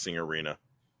the boxing arena.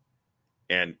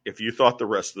 And if you thought the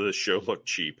rest of the show looked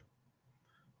cheap,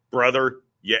 brother,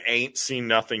 you ain't seen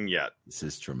nothing yet. This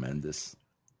is tremendous.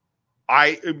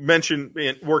 I mentioned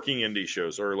working indie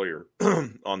shows earlier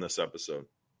on this episode.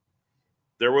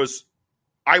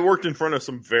 I worked in front of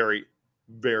some very,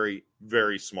 very,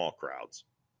 very small crowds.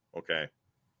 Okay.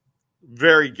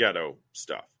 Very ghetto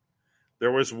stuff.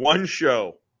 There was one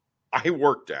show I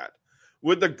worked at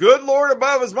with the good Lord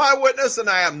above as my witness, and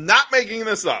I am not making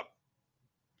this up.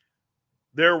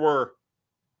 There were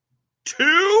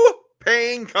 2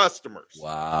 paying customers.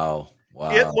 Wow.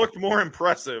 It looked more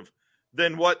impressive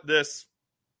than what this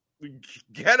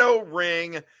ghetto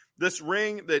ring, this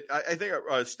ring that I think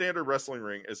a standard wrestling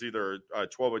ring is either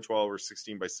 12 by 12 or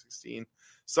 16 by 16,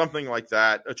 something like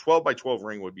that. A 12 by 12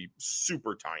 ring would be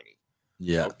super tiny.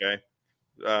 Yeah. Okay.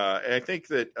 And I think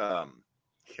that I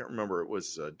can't remember. It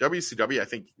was WCW. I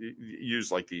think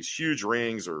used like these huge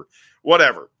rings or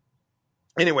whatever.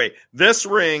 Anyway, this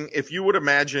ring, if you would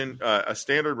imagine a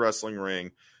standard wrestling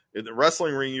ring, the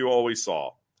wrestling ring you always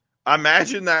saw,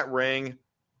 imagine that ring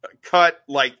cut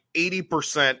like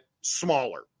 80%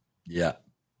 smaller. Yeah.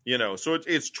 You know, so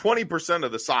it's 20%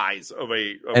 of the size of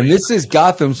a. And this is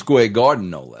Gotham Square Garden,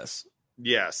 no less.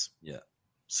 Yes. Yeah.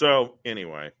 So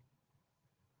anyway.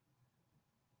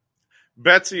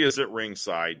 Betsy is at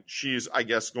ringside. She's, I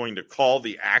guess, going to call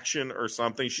the action or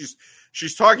something.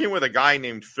 She's talking with a guy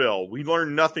named Phil. We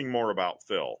learn nothing more about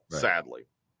Phil, sadly.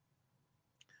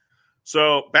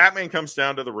 So Batman comes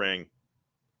down to the ring.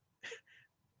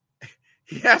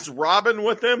 He has Robin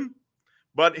with him,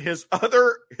 but his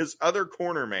other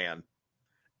corner man,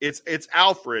 it's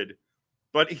Alfred,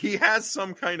 but he has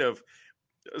some kind of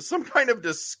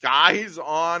disguise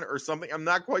on or something. I'm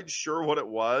not quite sure what it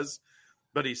was,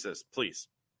 but he says, "Please,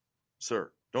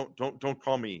 sir, don't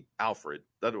call me Alfred.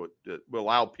 That will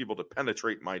allow people to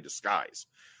penetrate my disguise.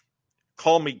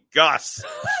 Call me Gus."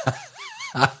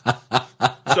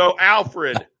 So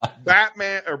Alfred,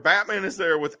 Batman is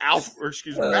there with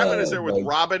Batman is there with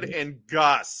Robin and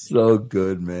Gus. So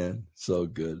good, man. So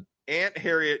good. Aunt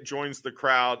Harriet joins the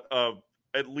crowd of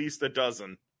at least a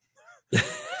dozen.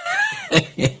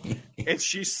 And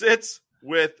she sits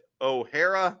with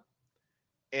O'Hara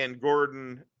and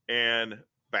Gordon and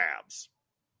Babs.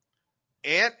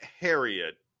 Aunt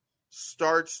Harriet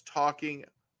starts talking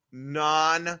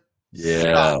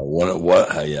Yeah.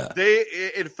 What? Yeah.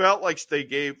 It felt like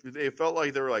they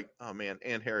were like, oh man,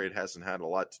 Aunt Harriet hasn't had a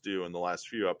lot to do in the last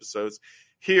few episodes.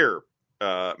 Here,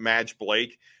 Madge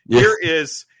Blake. Yeah.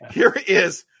 Here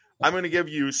is. I'm going to give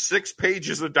you 6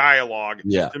 pages of dialogue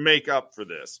to make up for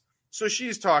this. So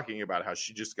she's talking about how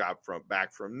she just got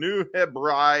back from new head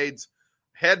brides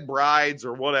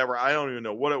or whatever. I don't even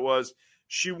know what it was.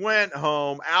 She went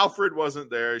home. Alfred wasn't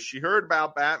there. She heard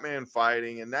about Batman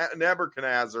fighting and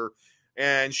Nebuchadnezzar,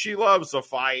 and she loves to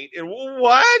fight. And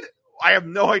what? I have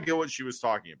no idea what she was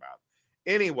talking about.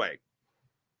 Anyway,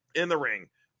 in the ring,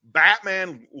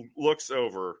 Batman looks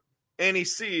over and he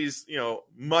sees,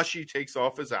 Mushy takes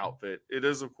off his outfit. It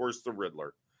is, of course, the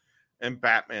Riddler. And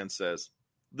Batman says,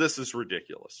 "This is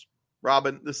ridiculous.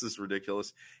 Robin, this is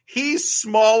ridiculous. He's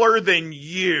smaller than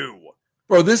you."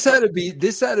 Bro, this had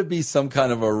to be some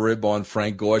kind of a rib on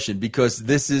Frank Gorshin, because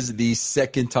this is the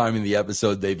second time in the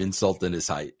episode they've insulted his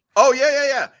height. Oh,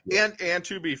 yeah. And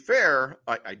to be fair,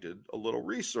 I did a little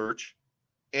research,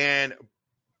 and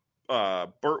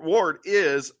Burt Ward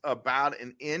is about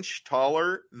an inch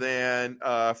taller than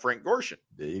Frank Gorshin.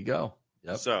 There you go.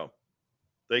 Yep. So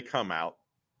they come out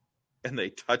and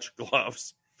they touch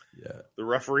gloves. Yeah. The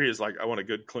referee is like, "I want a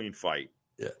good, clean fight."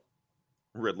 Yeah.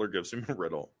 Riddler gives him a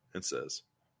riddle and says,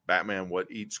 "Batman, what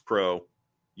eats crow?"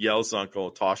 Yells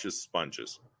Uncle, tosses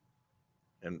sponges.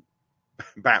 And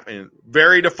Batman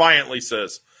very defiantly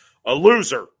says, "A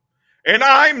loser. And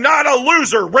I'm not a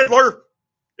loser, Riddler."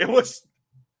 It was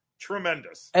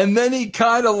tremendous. And then he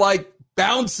kind of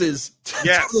bounces to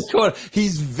the corner.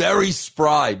 He's very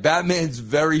spry. Batman's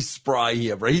very spry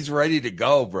here, bro. He's ready to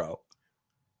go, bro.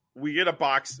 We get a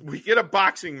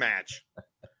boxing match.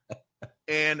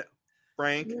 And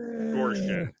Frank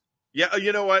Gorshin. Yeah,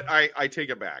 you know what? I take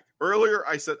it back. Earlier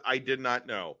I said I did not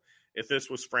know if this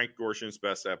was Frank Gorshin's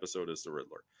best episode as the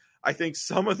Riddler. I think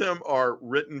some of them are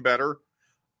written better.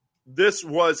 This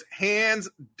was hands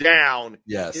down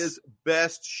his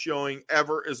best showing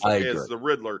ever as the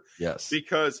Riddler. Yes.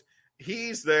 Because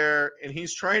he's there and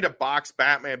he's trying to box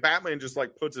Batman. Batman just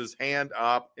puts his hand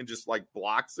up and just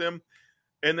blocks him.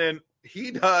 And then he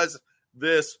does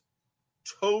this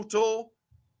total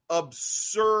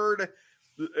absurd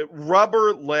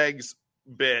rubber legs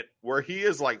bit where he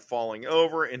is falling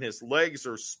over and his legs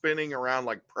are spinning around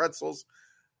like pretzels.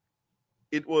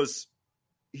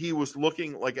 He was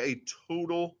looking like a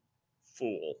total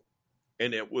fool,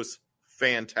 and it was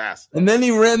fantastic. And then he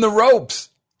ran the ropes.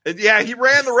 Yeah, he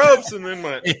ran the ropes and then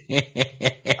went.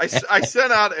 I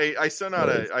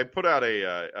put out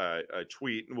a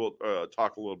tweet, and we'll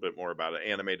talk a little bit more about an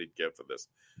animated GIF of this.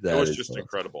 It was just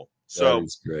incredible. That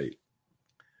is great.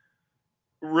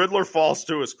 Riddler falls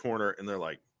to his corner, and they're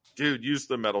like, "Dude, use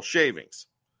the metal shavings."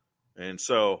 And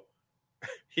so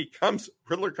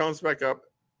Riddler comes back up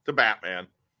to Batman.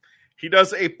 He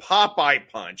does a Popeye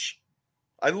punch.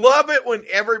 I love it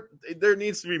whenever there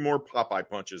needs to be more Popeye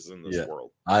punches in this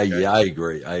world. Okay? I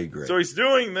agree. So he's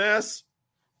doing this,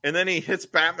 and then he hits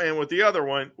Batman with the other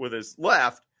one with his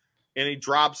left, and he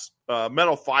drops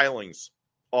metal filings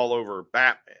all over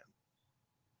Batman.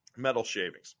 Metal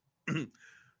shavings.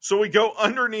 So we go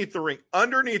underneath the ring.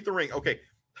 Okay,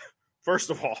 first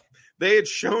of all, they had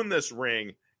shown this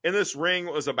ring, and this ring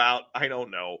was about,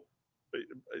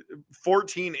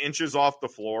 14 inches off the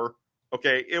floor.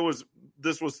 Okay,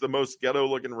 this was the most ghetto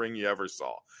looking ring you ever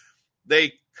saw.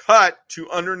 They cut to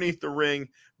underneath the ring.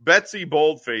 Betsy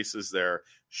Boldface is there.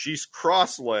 She's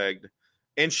cross-legged,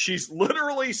 and she's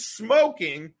literally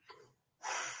smoking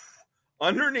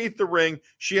underneath the ring.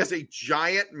 She has a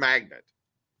giant magnet.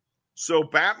 So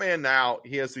Batman now,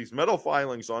 he has these metal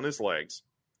filings on his legs.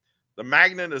 The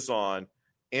magnet is on,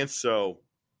 and so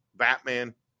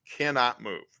Batman cannot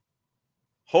move.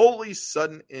 Holy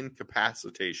sudden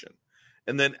incapacitation.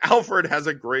 And then Alfred has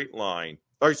a great line.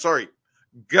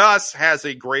 Gus has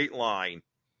a great line.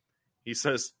 He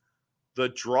says, "The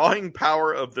drawing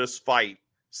power of this fight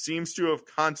seems to have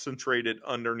concentrated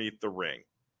underneath the ring."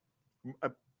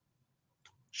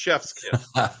 Chef's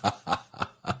kiss.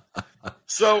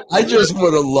 So I just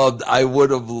would have loved. I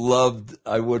would have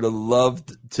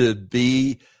loved to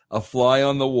be a fly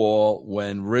on the wall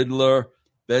when Riddler,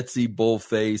 Betsy,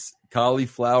 Bullface,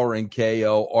 Cauliflower, and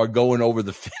KO are going over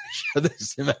the finish of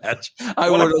this match. I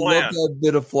would have loved to have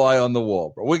been a fly on the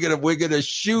wall, bro. We're gonna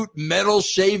shoot metal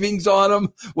shavings on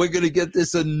them. We're gonna get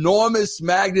this enormous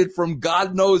magnet from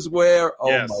God knows where. Oh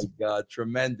Yes. my God,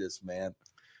 tremendous, man!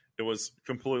 It was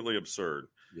completely absurd.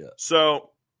 Yeah. So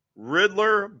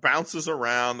Riddler bounces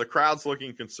around. The crowd's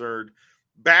looking concerned.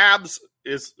 Babs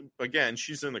is, again,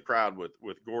 she's in the crowd with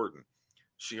Gordon.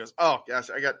 She goes, oh, gosh,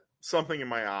 I got something in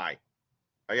my eye.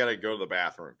 I got to go to the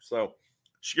bathroom. So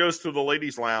she goes to the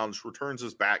ladies' lounge, returns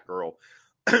as Batgirl.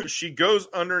 She goes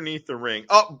underneath the ring.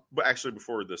 Oh, but actually,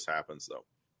 before this happens, though,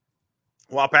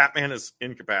 while Batman is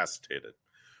incapacitated,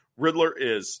 Riddler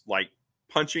is, like,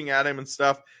 punching at him and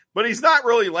stuff, but he's not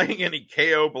really laying any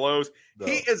KO blows. No.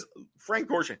 He is, Frank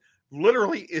Gorshin,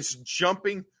 literally is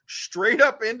jumping straight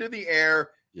up into the air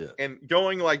and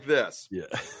going like this. Yeah.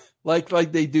 like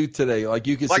they do today. Like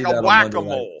you can like see that a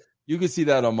whack-a-mole. You can see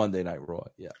that on Monday Night Raw.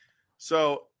 Yeah.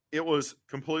 So it was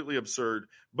completely absurd.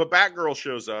 But Batgirl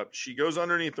shows up. She goes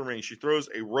underneath the ring. She throws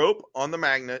a rope on the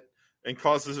magnet and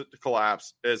causes it to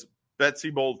collapse as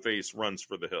Betsy Boldface runs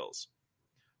for the hills.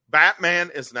 Batman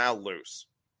is now loose.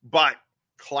 But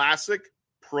classic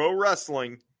pro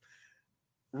wrestling,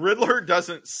 Riddler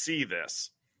doesn't see this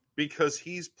because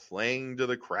he's playing to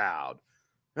the crowd.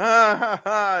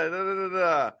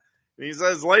 He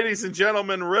says, ladies and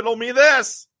gentlemen, riddle me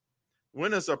this.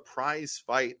 When is a prize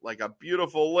fight like a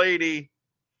beautiful lady?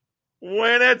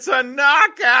 When it's a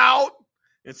knockout.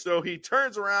 And so he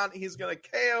turns around. He's going to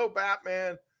KO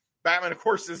Batman. Batman, of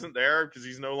course, isn't there because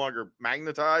he's no longer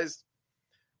magnetized.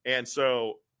 And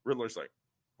so Riddler's like,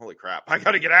 holy crap, I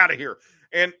got to get out of here.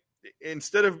 And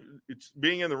instead of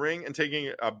being in the ring and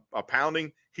taking a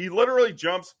pounding, he literally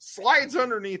jumps, slides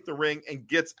underneath the ring, and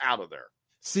gets out of there.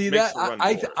 See, that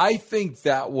I think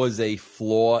that was a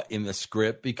flaw in the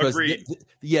script because,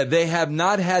 they have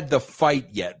not had the fight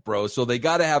yet, bro. So they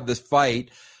got to have this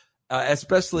fight,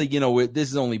 especially, this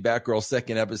is only Batgirl's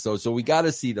second episode. So we got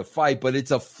to see the fight, but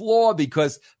it's a flaw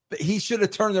because he should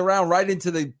have turned around right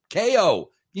into the KO.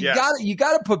 You got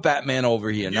to put Batman over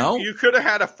here. You could have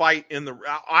had a fight in the.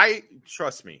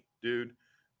 Trust me, dude.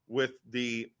 With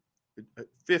the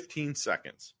 15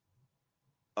 seconds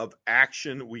of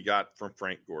action we got from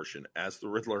Frank Gorshin as the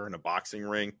Riddler in a boxing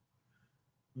ring,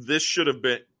 this should have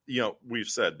been. We've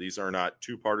said these are not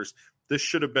 2-parters. This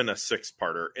should have been a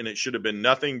 6-parter, and it should have been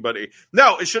nothing but it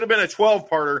should have been a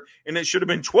 12-parter, and it should have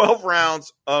been 12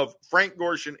 rounds of Frank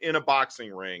Gorshin in a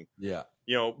boxing ring. Yeah,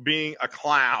 being a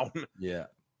clown. Yeah.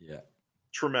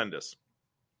 Tremendous.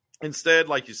 Instead,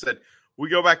 like you said, we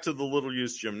go back to the little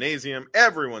used gymnasium.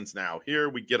 Everyone's now here.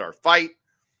 We get our fight.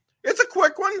 It's a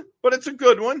quick one, but it's a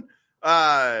good one.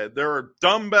 There are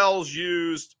dumbbells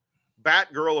used.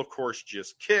 Batgirl, of course,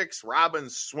 just kicks.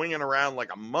 Robin's swinging around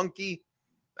like a monkey.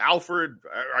 Alfred,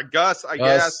 Gus, I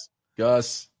guess.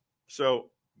 Gus. So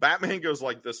Batman goes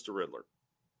like this to Riddler.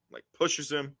 Like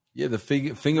pushes him. Yeah, the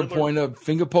finger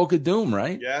poke of doom,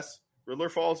 right? Yes. Riddler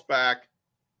falls back.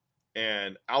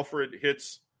 And Alfred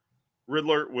hits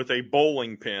Riddler with a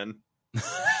bowling pin,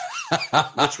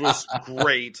 which was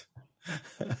great.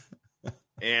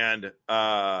 And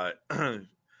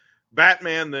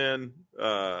Batman then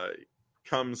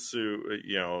comes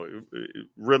to,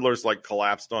 Riddler's like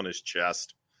collapsed on his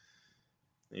chest.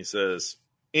 He says,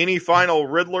 any final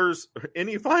riddles,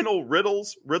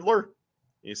 Riddler?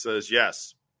 He says,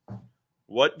 yes.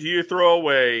 What do you throw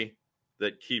away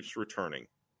that keeps returning?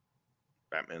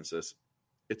 Batman says,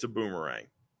 it's a boomerang.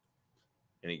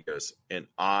 And he goes, and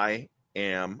I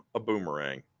am a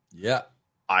boomerang. Yeah.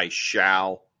 I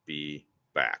shall be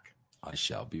back. I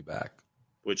shall be back.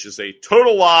 Which is a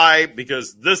total lie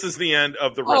because this is the end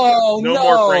of the Riddler. Oh, no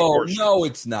more Frank Gorshin. No,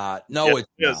 it's not. No, yes,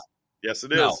 it's not. Yes,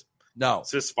 it is. No.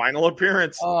 It's his final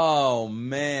appearance. Oh,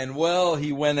 man. Well,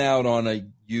 he went out on a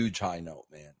huge high note,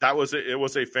 man. It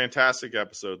was a fantastic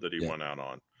episode that he went out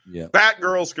on. Yeah.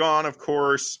 Batgirl's gone, of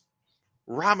course.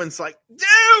 Robin's like,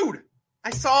 dude, I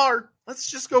saw her. Let's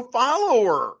just go follow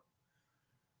her.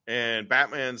 And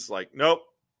Batman's like, nope,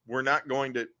 we're not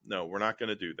going to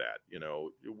do that.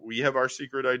 We have our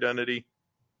secret identity.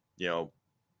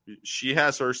 She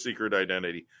has her secret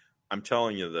identity. I'm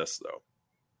telling you this, though.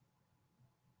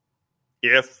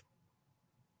 If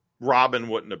Robin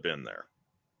wouldn't have been there,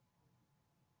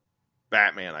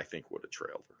 Batman, I think, would have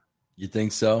trailed her. You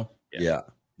think so? Yeah.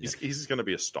 He's going to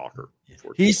be a stalker.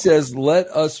 He says, let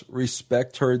us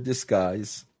respect her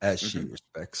disguise as she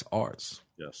respects ours.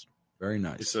 Yes. Very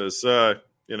nice. He says,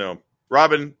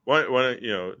 Robin,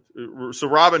 so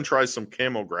Robin tries some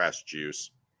camel grass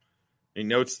juice. He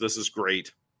notes this is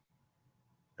great.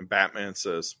 And Batman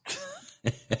says,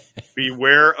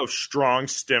 beware of strong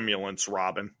stimulants,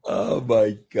 Robin. Oh,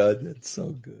 my God. That's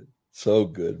so good. So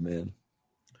good, man.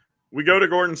 We go to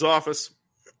Gordon's office.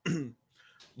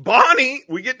 Bonnie,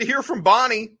 we get to hear from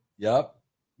Bonnie. Yep.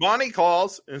 Bonnie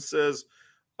calls and says,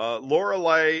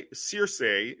 Lorelei Circe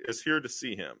is here to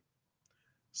see him.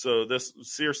 So this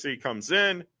Circe comes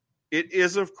in. It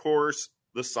is, of course,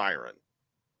 the Siren.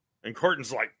 And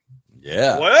Gordon's like,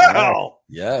 yeah. Well,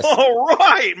 yes. All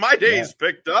right. My day's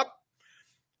picked up.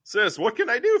 Says, what can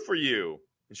I do for you?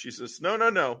 And she says,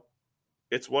 no.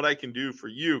 It's what I can do for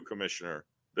you, Commissioner,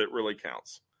 that really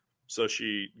counts. So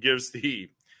she gives the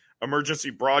emergency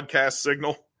broadcast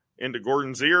signal into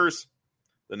Gordon's ears.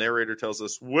 The narrator tells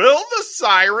us, will the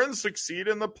Siren succeed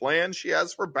in the plan she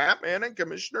has for Batman and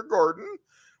Commissioner Gordon?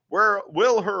 Where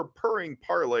will her purring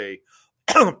parlay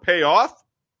pay off?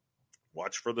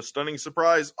 Watch for the stunning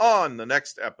surprise on the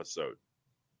next episode.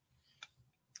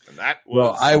 And that was...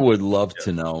 Well, I would love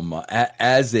to know,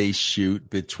 as a shoot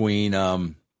between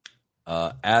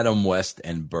Adam West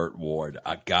and Burt Ward.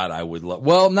 God, I would love...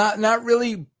 Well, not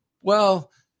really...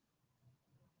 Well,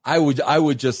 I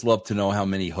would just love to know how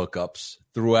many hookups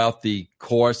throughout the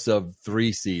course of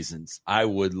 3 seasons. I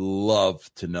would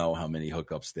love to know how many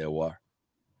hookups there were.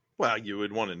 Well, you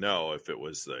would want to know if it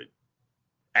was the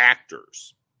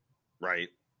actors, right?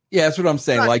 Yeah, that's what I'm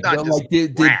saying.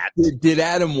 Did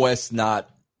Adam West not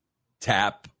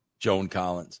tap Joan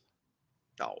Collins?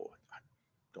 No, I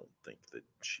don't think that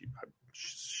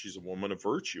she's a woman of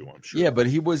virtue, I'm sure. Yeah, but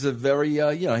he was a very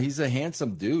he's a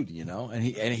handsome dude, and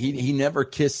he never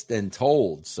kissed and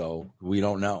told, so we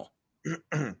don't know.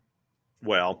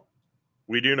 Well,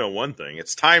 we do know one thing.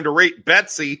 It's time to rate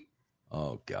Betsy.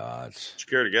 Oh God! Would you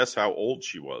care to guess how old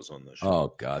she was on this show?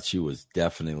 Oh God, she was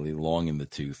definitely long in the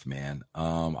tooth, man.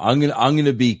 I'm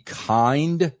gonna be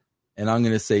kind, and I'm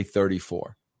gonna say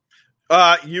 34.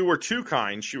 You were too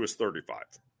kind. She was 35.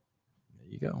 There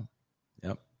you go.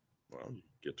 Yep. Well, you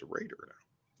get to rate her now.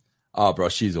 Oh, bro,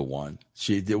 she's a 1.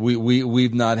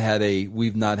 We've not had a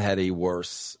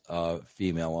worse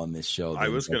female on this show. I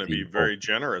was going to be very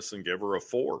generous and give her a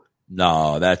 4.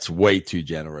 No, that's way too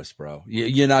generous, bro.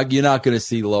 You're not going to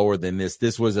see lower than this.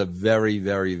 This was a very,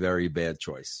 very, very bad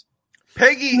choice.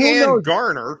 Peggy Ann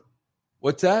Garner.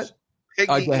 What's that?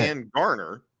 Peggy Ann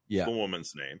Garner. Yeah, the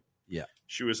woman's name. Yeah,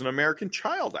 she was an American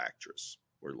child actress.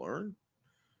 We learned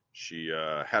she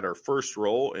had her first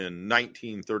role in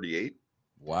 1938.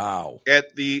 Wow!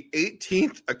 At the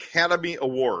 18th Academy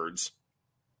Awards,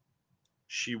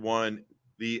 she won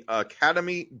the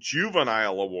Academy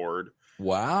Juvenile Award.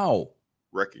 Wow.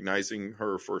 Recognizing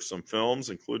her for some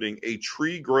films, including A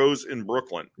Tree Grows in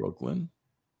Brooklyn.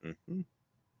 Mm-hmm.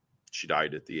 She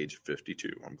died at the age of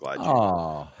 52. I'm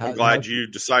glad you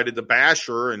decided to bash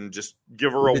her and just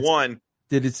give her a 1.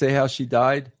 Did it say how she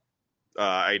died?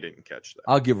 I didn't catch that.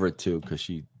 I'll give her a 2 because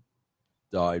she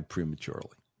died prematurely.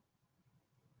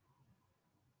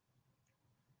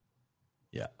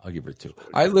 Yeah, I'll give her a 2. All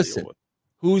right, listen.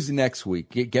 Who's next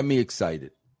week? Get me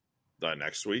excited.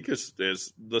 Next week is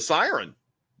the Siren,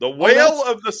 the wail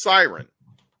of the Siren.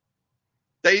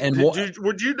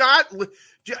 Would you not?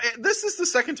 This is the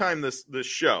second time this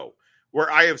show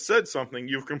where I have said something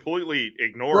you've completely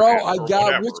ignored.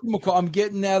 Bro, I'm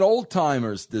getting that old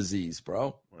timers disease,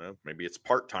 bro. Well, maybe it's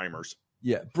part timers.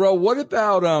 Yeah, bro. What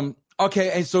about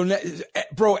Okay, and so,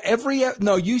 bro,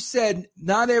 you said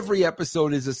not every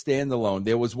episode is a standalone.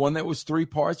 There was one that was 3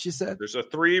 parts, you said? There's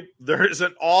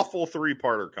an awful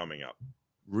 3-parter coming up.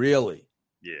 Really?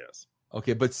 Yes.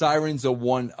 Okay, but Siren's a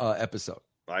 1 episode.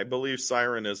 I believe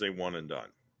Siren is a 1 and done.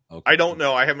 Okay. I don't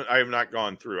know. I have not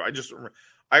gone through.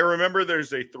 I remember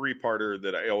there's a 3-parter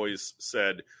that I always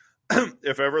said,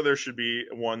 if ever there should be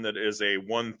one that is a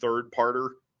 1/3 parter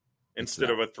instead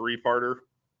of a 3-parter.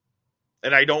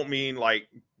 And I don't mean like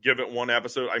give it 1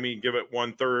 episode. I mean give it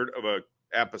 1/3 of a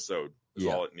episode is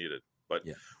all it needed. But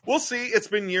we'll see. It's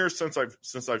been years since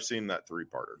I've seen that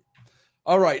 3-parter.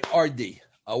 All right, RD.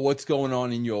 What's going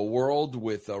on in your world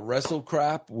with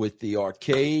WrestleCrap, with the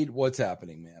arcade? What's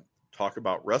happening, man? Talk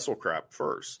about WrestleCrap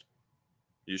first.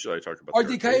 Usually I talk about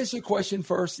RD. Can I ask you a question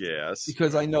first? Yes.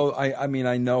 Because I know I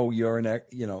know you're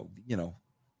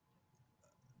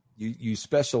you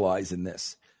specialize in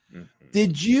this.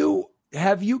 Mm-hmm.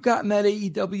 Have you gotten that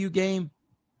AEW game?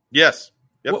 Yes.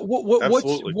 Yep.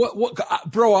 Absolutely.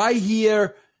 Bro, I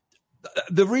hear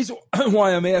the reason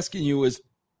why I'm asking you is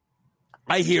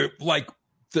I hear like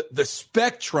the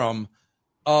spectrum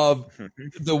of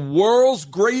the world's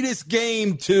greatest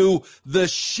game to the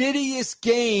shittiest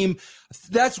game.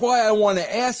 That's why I want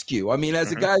to ask you. I mean,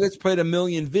 as a guy that's played a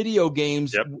million video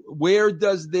games, where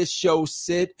does this show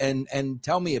sit? And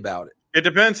tell me about it. It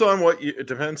depends on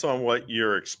what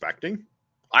you're expecting.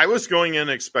 I was going in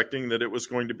expecting that it was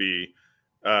going to be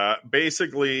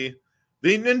basically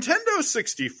the Nintendo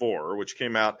 64, which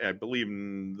came out, I believe,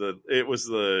 it was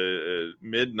the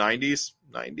mid 90s,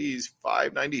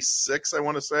 95, 96, I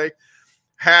want to say,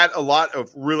 had a lot of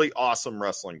really awesome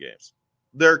wrestling games.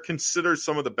 They're considered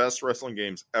some of the best wrestling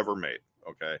games ever made.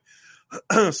 Okay.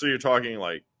 So you're talking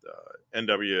like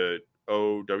NWO,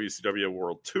 WCW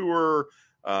World Tour,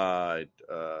 a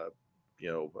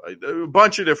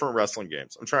bunch of different wrestling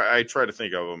games. I try to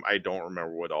think of them. I don't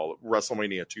remember what all.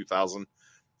 WrestleMania 2000,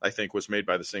 I think, was made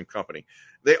by the same company.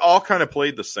 They all kind of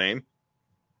played the same,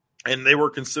 and they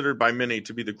were considered by many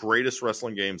to be the greatest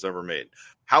wrestling games ever made.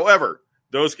 However,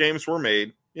 those games were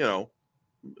made,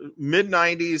 mid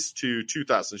 90s to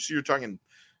 2000. So you're talking,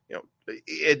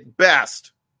 at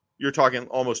best, you're talking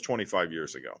almost 25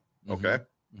 years ago. Okay.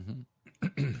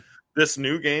 Mm-hmm. This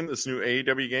new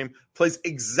AEW game plays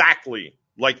exactly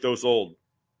like those old,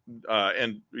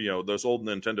 those old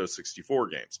Nintendo 64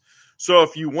 games. So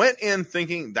if you went in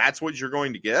thinking that's what you're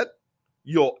going to get,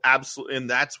 you'll absolutely, and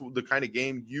that's the kind of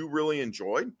game you really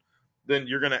enjoyed, then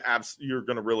you're going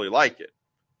to really like it.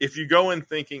 If you go in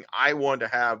thinking I want to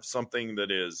have something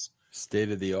that is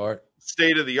state of the art,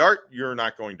 you're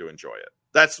not going to enjoy it.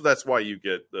 That's why you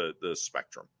get the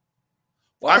Spectrum.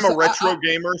 Well, I'm a retro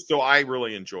gamer, so I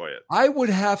really enjoy it. I would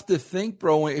have to think,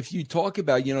 bro, if you talk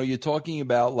about, you're talking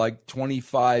about like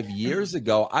 25 years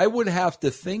ago, I would have to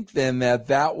think then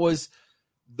those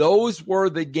were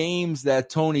the games that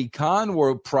Tony Khan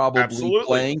were probably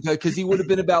playing, because he would have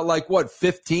been about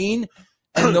 15?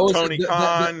 And those Tony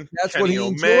Khan, that's Kenny what he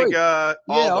Omega, enjoyed.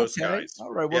 all those guys.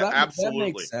 All right, well, that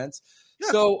makes sense.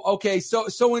 Yeah.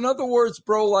 So in other words,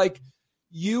 bro,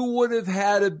 you would have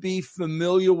had to be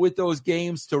familiar with those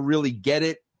games to really get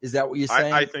it. Is that what you're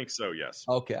saying? I think so, yes.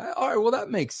 Okay. All right. Well, that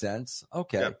makes sense.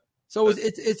 Okay. Yeah. So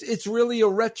it's really a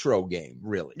retro game,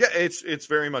 really. Yeah, it's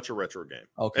very much a retro game.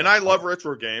 Okay. And I love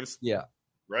retro games. Yeah.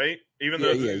 Right? Even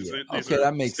though these are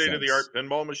state-of-the-art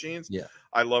pinball machines. Yeah.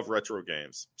 I love retro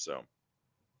games. So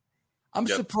I'm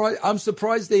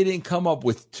surprised they didn't come up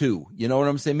with 2. You know what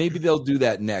I'm saying? Maybe they'll do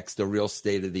that next, a real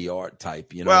state-of-the-art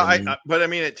type. You know well, what I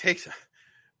mean?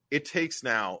 it takes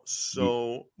now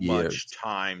so much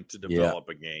time to develop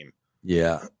a game.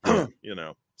 Yeah.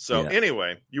 So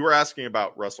anyway, you were asking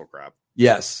about WrestleCrap.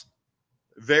 Yes.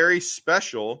 Very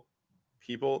special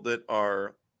people that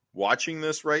are watching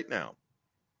this right now.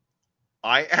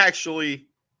 I actually,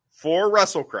 for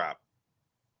WrestleCrap,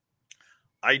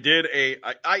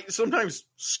 I sometimes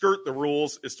skirt the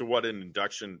rules as to what an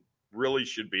induction really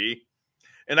should be.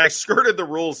 And I skirted the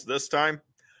rules this time.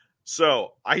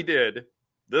 So I did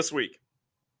this week,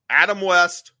 Adam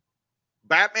West,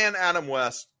 Batman Adam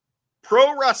West,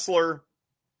 pro wrestler,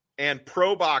 and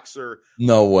pro boxer.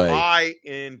 No way. I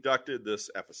inducted this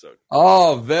episode.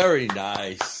 Oh, very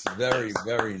nice. Very,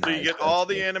 very nice. So you get all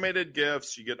the animated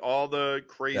GIFs. You get all the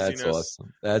craziness. That's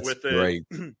awesome. That's with great.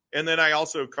 And then I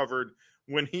also covered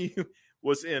when he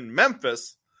was in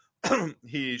Memphis.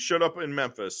 He showed up in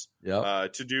Memphis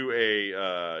to do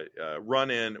a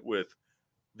run-in with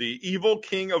the evil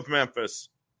king of Memphis,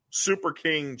 Super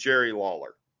King Jerry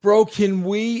Lawler. Bro, can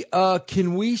we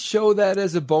show that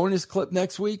as a bonus clip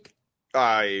next week?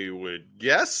 I would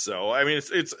guess so. I mean,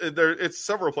 it's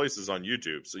several places on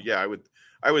YouTube, so yeah,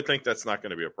 I would think that's not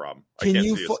going to be a problem. Can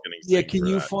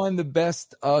you find the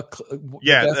best?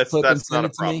 Best clip and send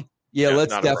it to me? Yeah,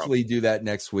 let's definitely do that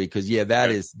next week, because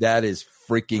that is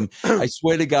freaking. I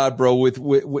swear to God, bro. With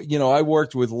I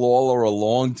worked with Lawler a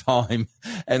long time,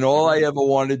 and all I ever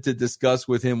wanted to discuss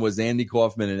with him was Andy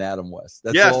Kaufman and Adam West.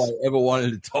 That's all I ever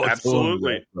wanted to talk to him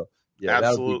about, bro. Yeah,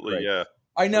 absolutely, yeah.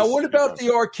 I know. What about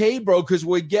the arcade, bro? Because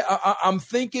I'm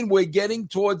thinking we're getting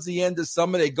towards the end of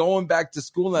summer. They're going back to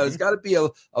school now. There's got to be a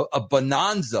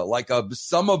bonanza, like a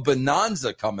summer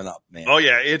bonanza coming up, man. Oh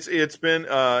yeah, it's been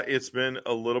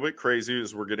a little bit crazy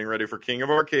as we're getting ready for King of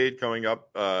Arcade coming up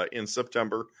in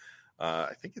September.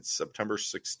 I think it's September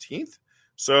 16th.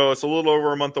 So it's a little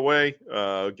over a month away.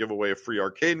 Give away a free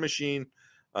arcade machine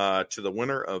to the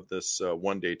winner of this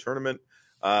one-day tournament.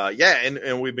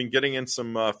 And we've been getting in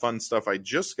some fun stuff. I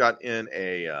just got in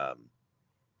a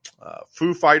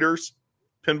Foo Fighters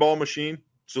pinball machine,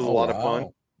 which was a lot of fun.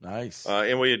 Nice.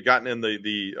 And we had gotten in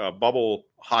the bubble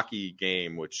hockey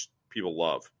game, which people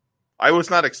love. I was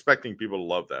not expecting people to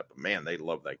love that, but man, they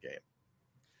love that game.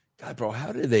 God, bro,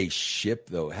 how do they ship,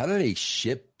 though? How do they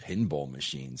ship pinball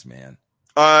machines, man?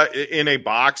 In a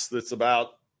box that's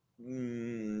about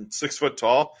 6 foot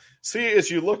tall. See,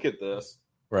 as you look at this,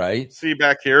 right? See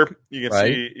back here, you can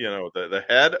Right. see, the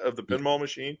head of the pinball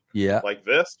machine, Yeah. like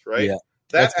this, right? Yeah.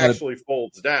 That That's gotta- actually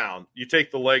folds down. You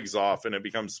take the legs off, and it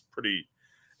becomes pretty.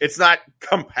 It's not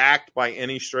compact by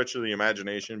any stretch of the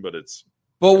imagination, but it's.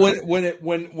 But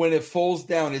when it folds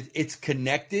down, it's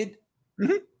connected.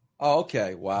 Mhm. Oh,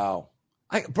 okay. Wow.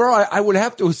 I would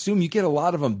have to assume you get a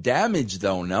lot of them damaged,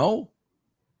 though. No.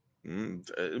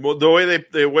 Well,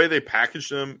 the way they package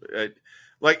them,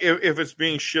 like if it's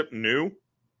being shipped new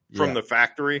from the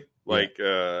factory, like do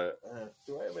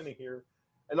I have any here?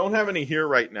 I don't have any here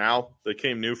right now that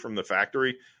came new from the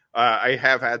factory. I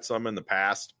have had some in the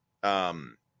past. What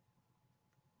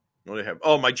do I have?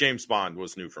 Oh, my James Bond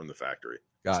was new from the factory.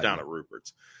 It's down at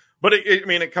Rupert's. But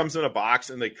it comes in a box,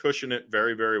 and they cushion it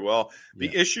very, very well.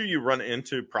 The issue you run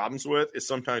into problems with is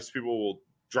sometimes people will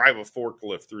drive a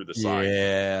forklift through the side.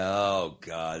 Yeah. Oh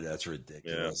God, that's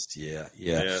ridiculous. Yeah.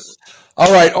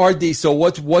 All right, RD. So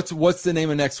what's the name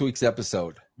of next week's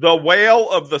episode? The Whale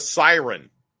of the Siren.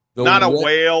 Not a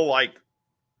whale like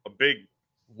a big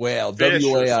whale. fish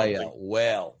or WAIL.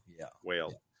 Whale. Yeah. Whale.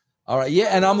 Yeah. All right. Yeah,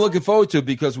 and I'm looking forward to it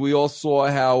because we all saw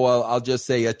how I'll just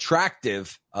say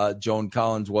attractive Joan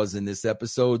Collins was in this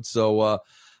episode. So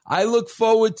I look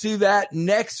forward to that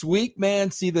next week,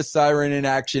 man. See the Siren in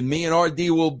action. Me and RD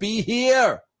will be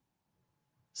here.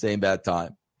 Same bad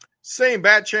time. Same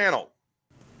bad channel.